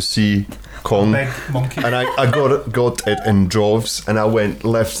cinema to see Kong, Big monkey. and I got it in droves, and I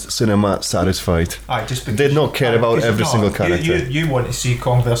left cinema satisfied. Aye, just because Did not care about every single character. You want to see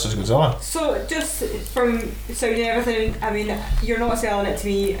Kong versus Godzilla. So just from sounding everything, I mean, you're not selling it to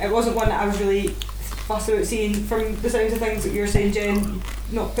me. It wasn't one that I was really fussed about seeing. From the sounds of things that you're saying, Jen,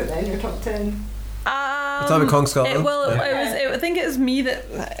 not put that in your top 10. You're talking about Kong Skull Island? I think it was me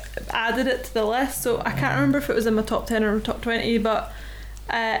that added it to the list, so I can't remember if it was in my top 10 or top 20, but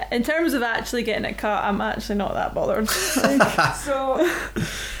in terms of actually getting it cut, I'm actually not that bothered. So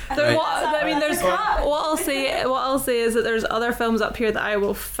What I'll say is that there's other films up here that I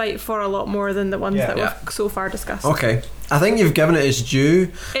will fight for a lot more than the ones that Yeah. we've so far discussed. Okay, I think you've given it its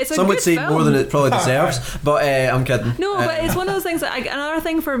due. It's a Some would good say film. more than it probably deserves, but I'm kidding. No, but it's one of those things that another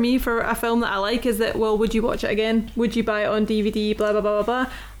thing for me for a film that I like is that, well, would you watch it again? Would you buy it on DVD? Blah blah blah blah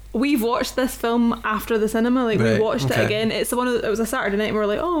blah. We've watched this film after the cinema. Like Right, we watched okay. it again. It was a Saturday night and we were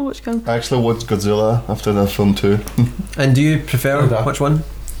like, oh, which film? I actually watched Godzilla after that film too. And do you prefer That. which one?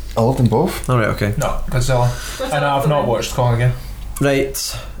 I liked them both. All right, okay. No, Godzilla. And I've not watched Kong again.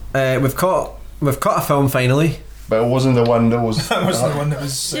 Right, we've caught a film finally. But it wasn't the one that was. That wasn't the one that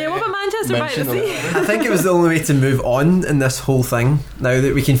was. Yeah, what about Manchester by the mentioned Sea? already. I think it was the only way to move on in this whole thing. Now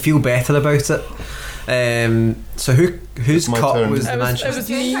that we can feel better about it. So whose my cut turn. was the It was Manchester?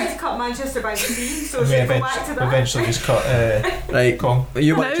 Jen tried to cut Manchester by the Sea, so We should we go back to that? eventually just cut Right, Kong.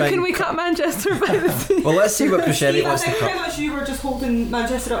 you Now might try can and- we cut Manchester by the Sea? Well, let's see what Pusheric Steve, I wants to think pretty cut. much you were just holding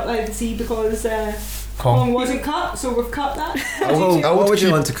Manchester up by the Sea because Kong. Kong wasn't cut, so we've cut that. What would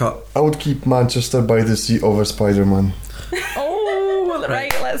you want to cut? I would keep Manchester by the Sea over Spider-Man. Oh,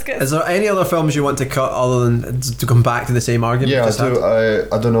 right. Let's get. Is there any other films you want to cut other than to come back to the same argument? Yeah, I just do. had?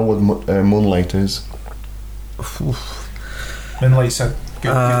 I don't know what Moonlight is. Moonlight's a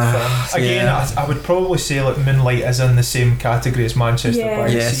good film. Again, yeah. I would probably say like Moonlight is in the same category as Manchester by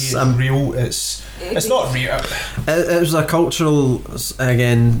the Yes, Sea. It's real. It's not real. It was a cultural,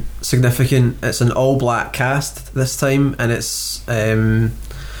 again, significant. It's an all-black cast this time, and it's the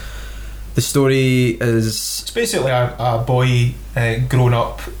story is. It's basically a boy grown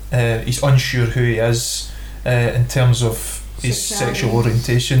up. He's unsure who he is in terms of his sexual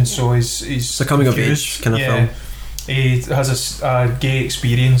orientation. So he's It's a coming of confused. age kind of film. He has a gay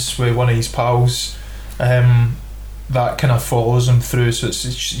experience with one of his pals that kind of follows him through. So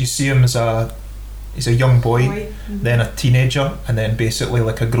you see him as he's a young boy, then a teenager, and then basically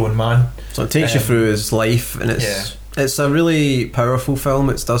like a grown man. So it takes you through his life, and it's a really powerful film.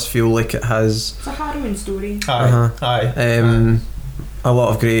 It does feel like it has It's a harrowing story. Aye. a lot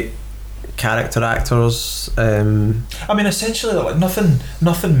of great character actors. I mean, essentially, like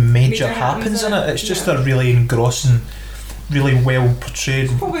nothing major happens in it. It's just a really engrossing, really well portrayed.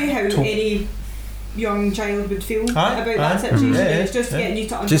 Probably how any young child would feel about that situation. It's just getting you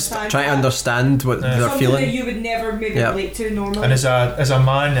to understand. Just trying to understand what they're something feeling. that you would never maybe relate to normally. And as a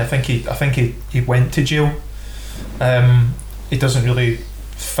man, I think he went to jail. He doesn't really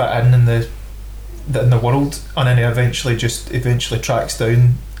fit in the world, and then he eventually tracks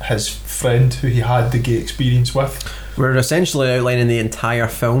down his friend who he had the gay experience with. We're essentially outlining the entire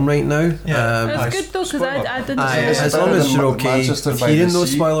film right now. It's good though because I didn't. As long as you're okay hearing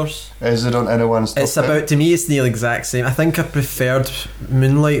those spoilers. Is it on anyone's top It's 10? about, to me, it's the exact same. I think I preferred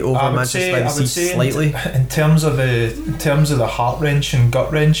Moonlight over Manchester by the Sea slightly. In terms of the heart wrenching,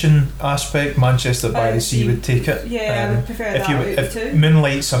 gut wrenching aspect, Manchester by the Sea would take it. Yeah, I would prefer if that too.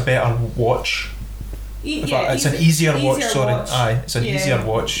 Moonlight's a better watch. It's an easier watch. It's an easier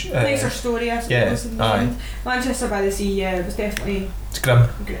watch. Nicer story, I suppose. In the end. Manchester by the Sea, was definitely. It's grim.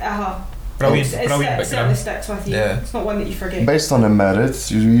 Brilliant, It but certainly grim. sticks with you. Yeah. It's not one that you forget. Based on the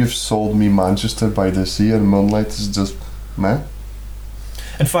merits, you've sold me Manchester by the Sea, and Moonlight is just meh.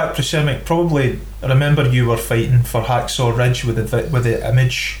 In fact, Prashemik, probably I remember you were fighting for Hacksaw Ridge with the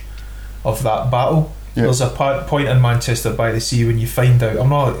image of that battle. Yeah. There's a point in Manchester by the Sea when you find out. I'm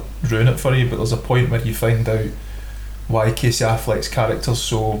not ruining it for you, but there's a point where you find out why Casey Affleck's character's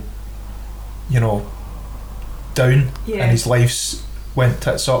so, down, and his life's went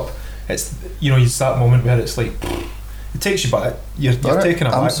tits up. It's it's that moment where it's like it takes you back. You're taking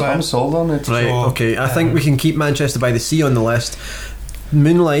it back. I'm sold on it. Right, okay. I think we can keep Manchester by the Sea on the list.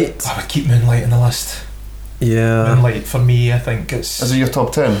 Moonlight. I would keep Moonlight on the list. Yeah. Moonlight for me, I think it's. Is it your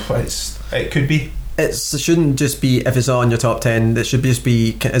top 10? It could be. It shouldn't just be if it's on your top 10. It should just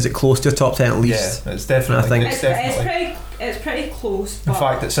be. Is it close to your top 10 at least? Yeah, it's definitely. I think it's pretty close. But in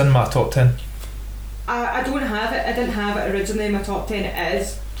fact, it's in my top 10. I don't have it. I didn't have it originally in my top 10. It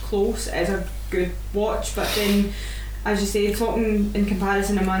is close. It is a good watch, but then, as you say, talking in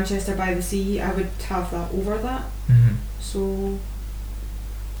comparison to Manchester by the Sea, I would have that over that. Mm-hmm. So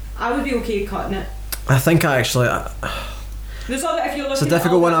I would be okay cutting it. I think I actually. There's other, if you're It's a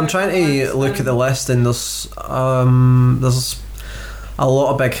difficult one. I'm trying to look at the list, and there's a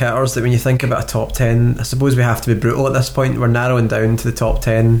lot of big hitters that when you think about a top 10, I suppose we have to be brutal at this point. We're narrowing down to the top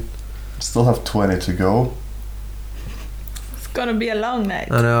 10. Still have 20 to go. It's gonna be a long night.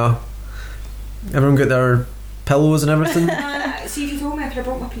 I know. Everyone got their pillows and everything. See, if you told me, I could have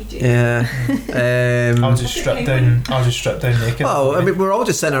brought my PJ. Yeah. I'll just strip down naked. Oh, I mean, we're all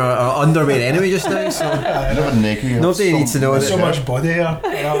just sitting in our underwear anyway just now, so Never naked. nobody needs to know There's that. so much body here.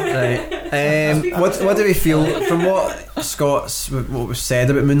 Right. What do we feel from what what was said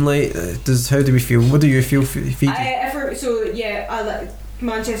about Moonlight? How do we feel? What do you feel, Fiji? I like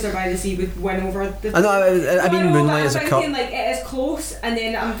Manchester by the Sea would win over the. I mean Moonlight is a cut. I'm thinking it is close, and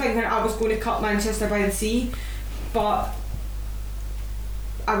then I'm thinking I was going to cut Manchester by the Sea, but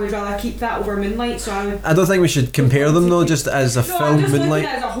I would rather keep that over Moonlight. So I don't think we should compare them though, just as a film. I'm just Moonlight. looking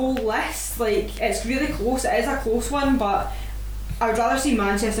at it as a whole list. Like it's really close. It is a close one, but I would rather see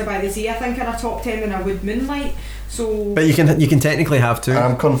Manchester by the Sea, I think, in a top 10 than I would Moonlight. So. But you can technically have two.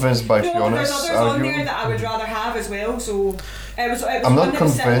 I'm convinced by There's Fiona's others on argument. there that I would rather have as well. So it was I'm one not that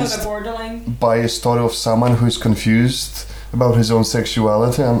was sitting on the convinced borderline. by a story of someone who's confused about his own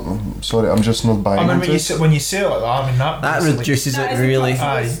sexuality. I'm sorry, I'm just not buying I mean, into it. when you say it like that, I mean that That reduces That it is the really.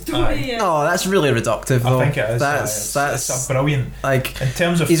 crux of the Aye, story, aye. yeah. No, that's really reductive though. I think it is. That's it's a brilliant. like In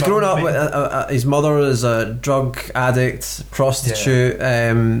terms of he's film grown up making- with his mother is a drug addict, prostitute,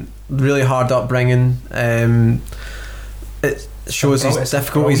 really hard upbringing. It shows his It's a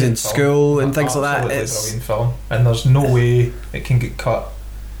difficulties in brilliant film. school and things like that. Absolutely It's brilliant film, and there's no way it can get cut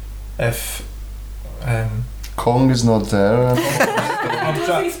if. Kong is not there. I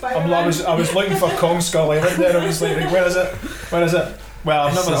was looking for Kong Skull Island there. I was like, where is it? Where is it? Well,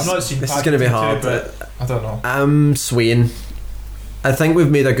 I've not seen. This is going to be hard, but I don't know. I'm swaying. I think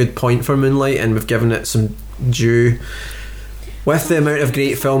we've made a good point for Moonlight, and we've given it some due. With the amount of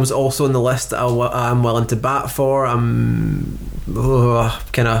great films also on the list that I'm willing to bat for, I'm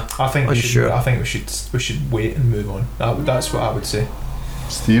kind of I think unsure. we should wait and move on. That's what I would say.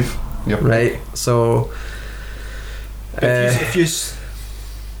 Steve? Yep. Right, so If you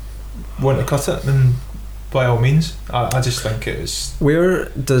want to cut it, then by all means. I just think it is. where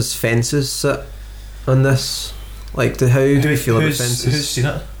does Fences sit on this? Like, how do we feel about Who's Fences? seen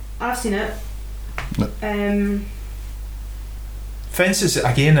it? I've seen it. No. Fences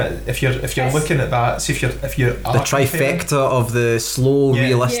again. If you're Yes. looking at that, see if you're The trifecta of the slow, Yeah.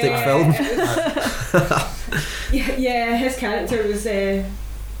 realistic film. Yeah, his character was I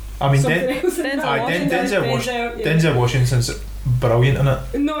mean, something else. Denzel Washington's brilliant in it.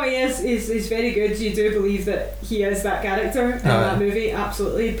 No, he is. He's very good. You do believe that he is that character in Aye. that movie,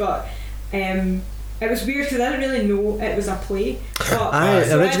 absolutely. But it was weird because I didn't really know it was a play. But, Aye,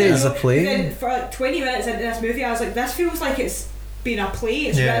 so I originated didn't as a know- play. Then for like 20 minutes into this movie, I was like, this feels like it's been a play.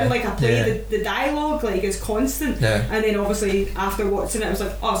 It's Yeah, written like a play. yeah. The dialogue like is constant. Yeah. And then obviously after watching it, I was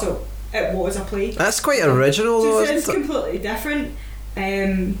like, oh, so it was a play. That's quite original, though, So it's isn't it? completely different.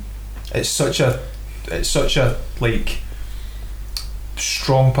 It's such a like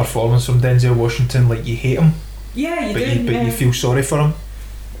strong performance from Denzel Washington. Like you hate him, Yeah, you but do. you feel sorry for him.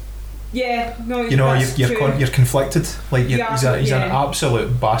 Yeah, no, You know, that's you're true. you're conflicted. Like Yeah, he's an yeah.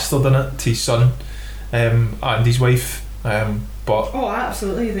 absolute bastard in it to his son, and his wife. But Oh,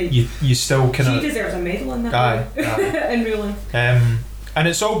 absolutely. Like, you still she kind of deserves a medal in that. Aye, movie. aye. And really, and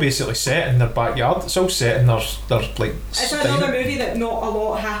it's all basically set in their backyard. It's all set in their like. it's another movie that not a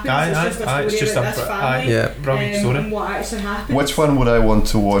lot happens. Aye, it's just a aye, story it's just about a this br- family. Yeah. Brilliant story. And what actually happens. Which one would I want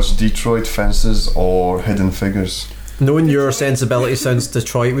to watch? Detroit, Fences, or Hidden Figures? Knowing your sensibility sounds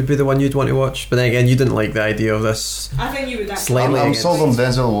Detroit would be the one you'd want to watch, but then again, you didn't like the idea of this. I think you would actually. Slightly I'm against- sold on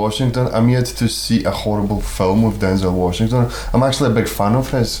Denzel Washington. I'm yet to see a horrible film with Denzel Washington. I'm actually a big fan of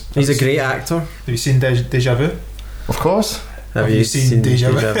his. He's a great actor. Have you seen Deja Vu? Of course. Have you seen Deja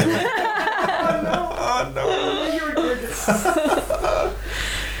Vu?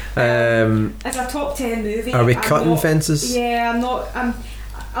 It's a top 10 movie. Are we I'm cutting not- Fences? Yeah, I'm not.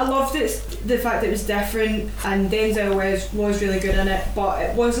 I loved it, the fact that it was different, and Denzel was really good in it, but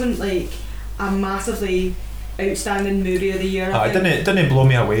it wasn't like a massively outstanding movie of the year. I It think. didn't blow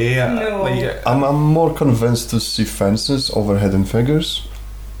me away. No. I'm more convinced to see Fences over Hidden Figures,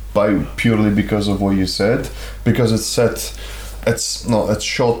 purely because of what you said. Because it's set, it's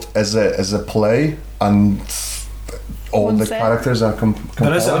shot as a play, and all On the set. characters are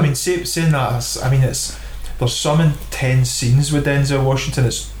There is. I compelling. mean, saying that. I mean, there's some intense scenes with Denzel Washington.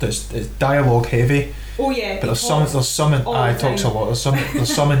 It's dialogue heavy, Oh yeah, but there's some. He talks a lot.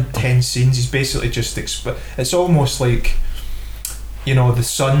 There's some intense scenes. He's basically just. It's almost like, the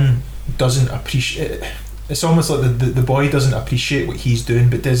son doesn't appreciate. It's almost like the boy doesn't appreciate what he's doing,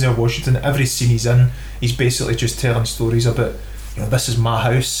 but Denzel Washington, every scene he's in, he's basically just telling stories about, this is my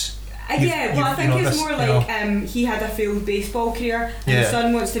house. Yeah, well, I think it's this, more like he had a failed baseball career, and Yeah. his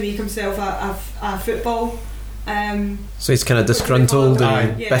son wants to make himself a football. So he's kind of disgruntled and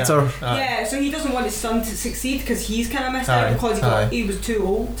Aye. bitter. Yeah, so he doesn't want his son to succeed because he's kind of missed Aye, out because aye. he was too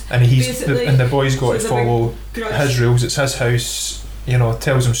old. And Basically, the boy's got to there's a big follow grudge. his rules. It's his house.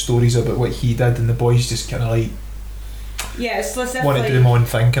 Tells him stories about what he did, and the boy's just kind of like Yeah, it's want to do specifically his own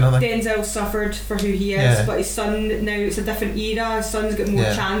thing, kind of thing. Denzel suffered for who he is, Yeah. but his son now it's a different era. His son's got more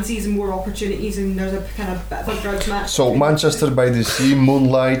Yeah. chances and more opportunities, and there's a kind of bit of a grudge match. So Manchester by the Sea,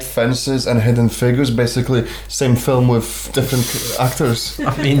 Moonlight, Fences, and Hidden Figures, basically same film with different actors.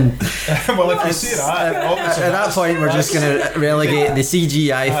 I mean, Well, if you see that, at obviously that point, we're just going to relegate the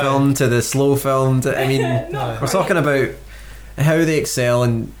CGI film to the slow film. I mean, No, we're talking about how they excel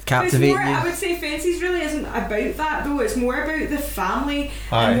and It's captivate more, you. I would say Fences really isn't about that though. It's more about the family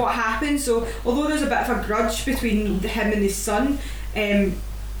Aye. and what happens. So although there's a bit of a grudge between him and his son,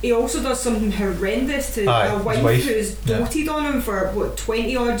 he also does something horrendous to Aye, a his wife wife. who's Yeah. doted on him for what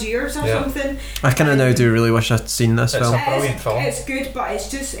 20 odd years or Yeah. something. I kind of now do really wish I'd seen this It's film. a brilliant film. It's good, but it's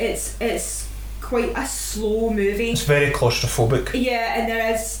just it's quite a slow movie. It's very claustrophobic. Yeah, and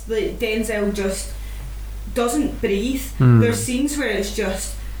there is like Denzel just doesn't breathe. Hmm. There's scenes where it's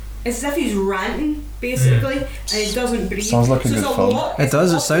as if he's ranting basically, and he doesn't breathe. Sounds like a So good it's film. lot- It it's a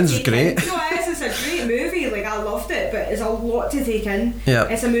does, it lot to sounds take great. in. No, it is. It's a great movie. Like I loved it, but it's a lot to take in. Yeah.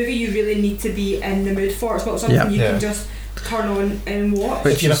 It's a movie you really need to be in the mood for. It's not something Yeah. you Yeah. can just turn on and watch.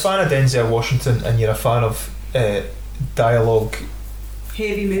 But If you're a she's- fan of Denzel Washington and you're a fan of dialogue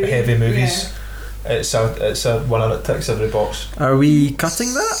Heavy movie. heavy movies, it's a one that ticks every box. Are we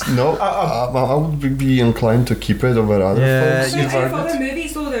cutting that? No, I would be inclined to keep it over other Yeah, films. So you've if heard other it.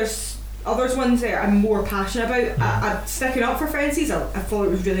 movies though, there's others ones that I'm more passionate about. I'm sticking up for Fences. I thought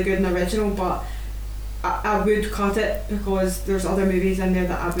it was really good and original, but I would cut it because there's other movies in there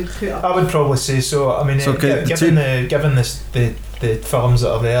that I would put up. I would probably say so. I mean, So could the given the films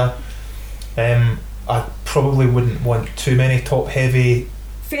that are there, I probably wouldn't want too many top heavy.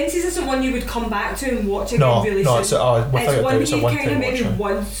 Fences isn't one you would come back to and watch again No, really no, soon. it's without It's a doubt, one it's a you one kind of time maybe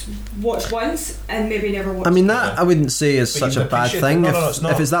watch. watch once and maybe never watch. I mean, again. that I wouldn't say is But such you a bad appreciate it. thing. No, no, it's If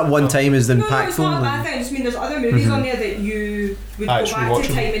not. it's that one No. time is No, impactful. it's not a bad then- thing. I just mean there's other movies Mhm. on there that you would go Actually back watch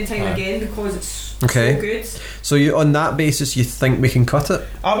to them. time and time Aye. again because it's Okay. so good. So you, on that basis, you think we can cut it?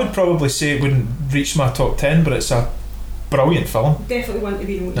 I would probably say it wouldn't reach my top 10, but it's a brilliant film. Definitely want to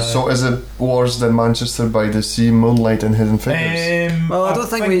be noticed. So is it worse than Manchester by the Sea, Moonlight and Hidden Figures? Well, I don't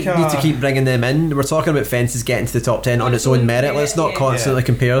think we need to keep bringing them in. We're talking about Fences getting to the top 10 on its own merit. Let's not Yeah. constantly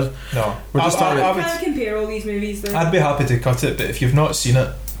compare. No, We're just talking I about- can't compare all these movies though. I'd be happy to cut it, but if you've not seen it,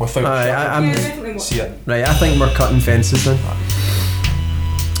 without Aye, shutting, I'm- yeah, definitely watch see it. Right, I think we're cutting Fences then.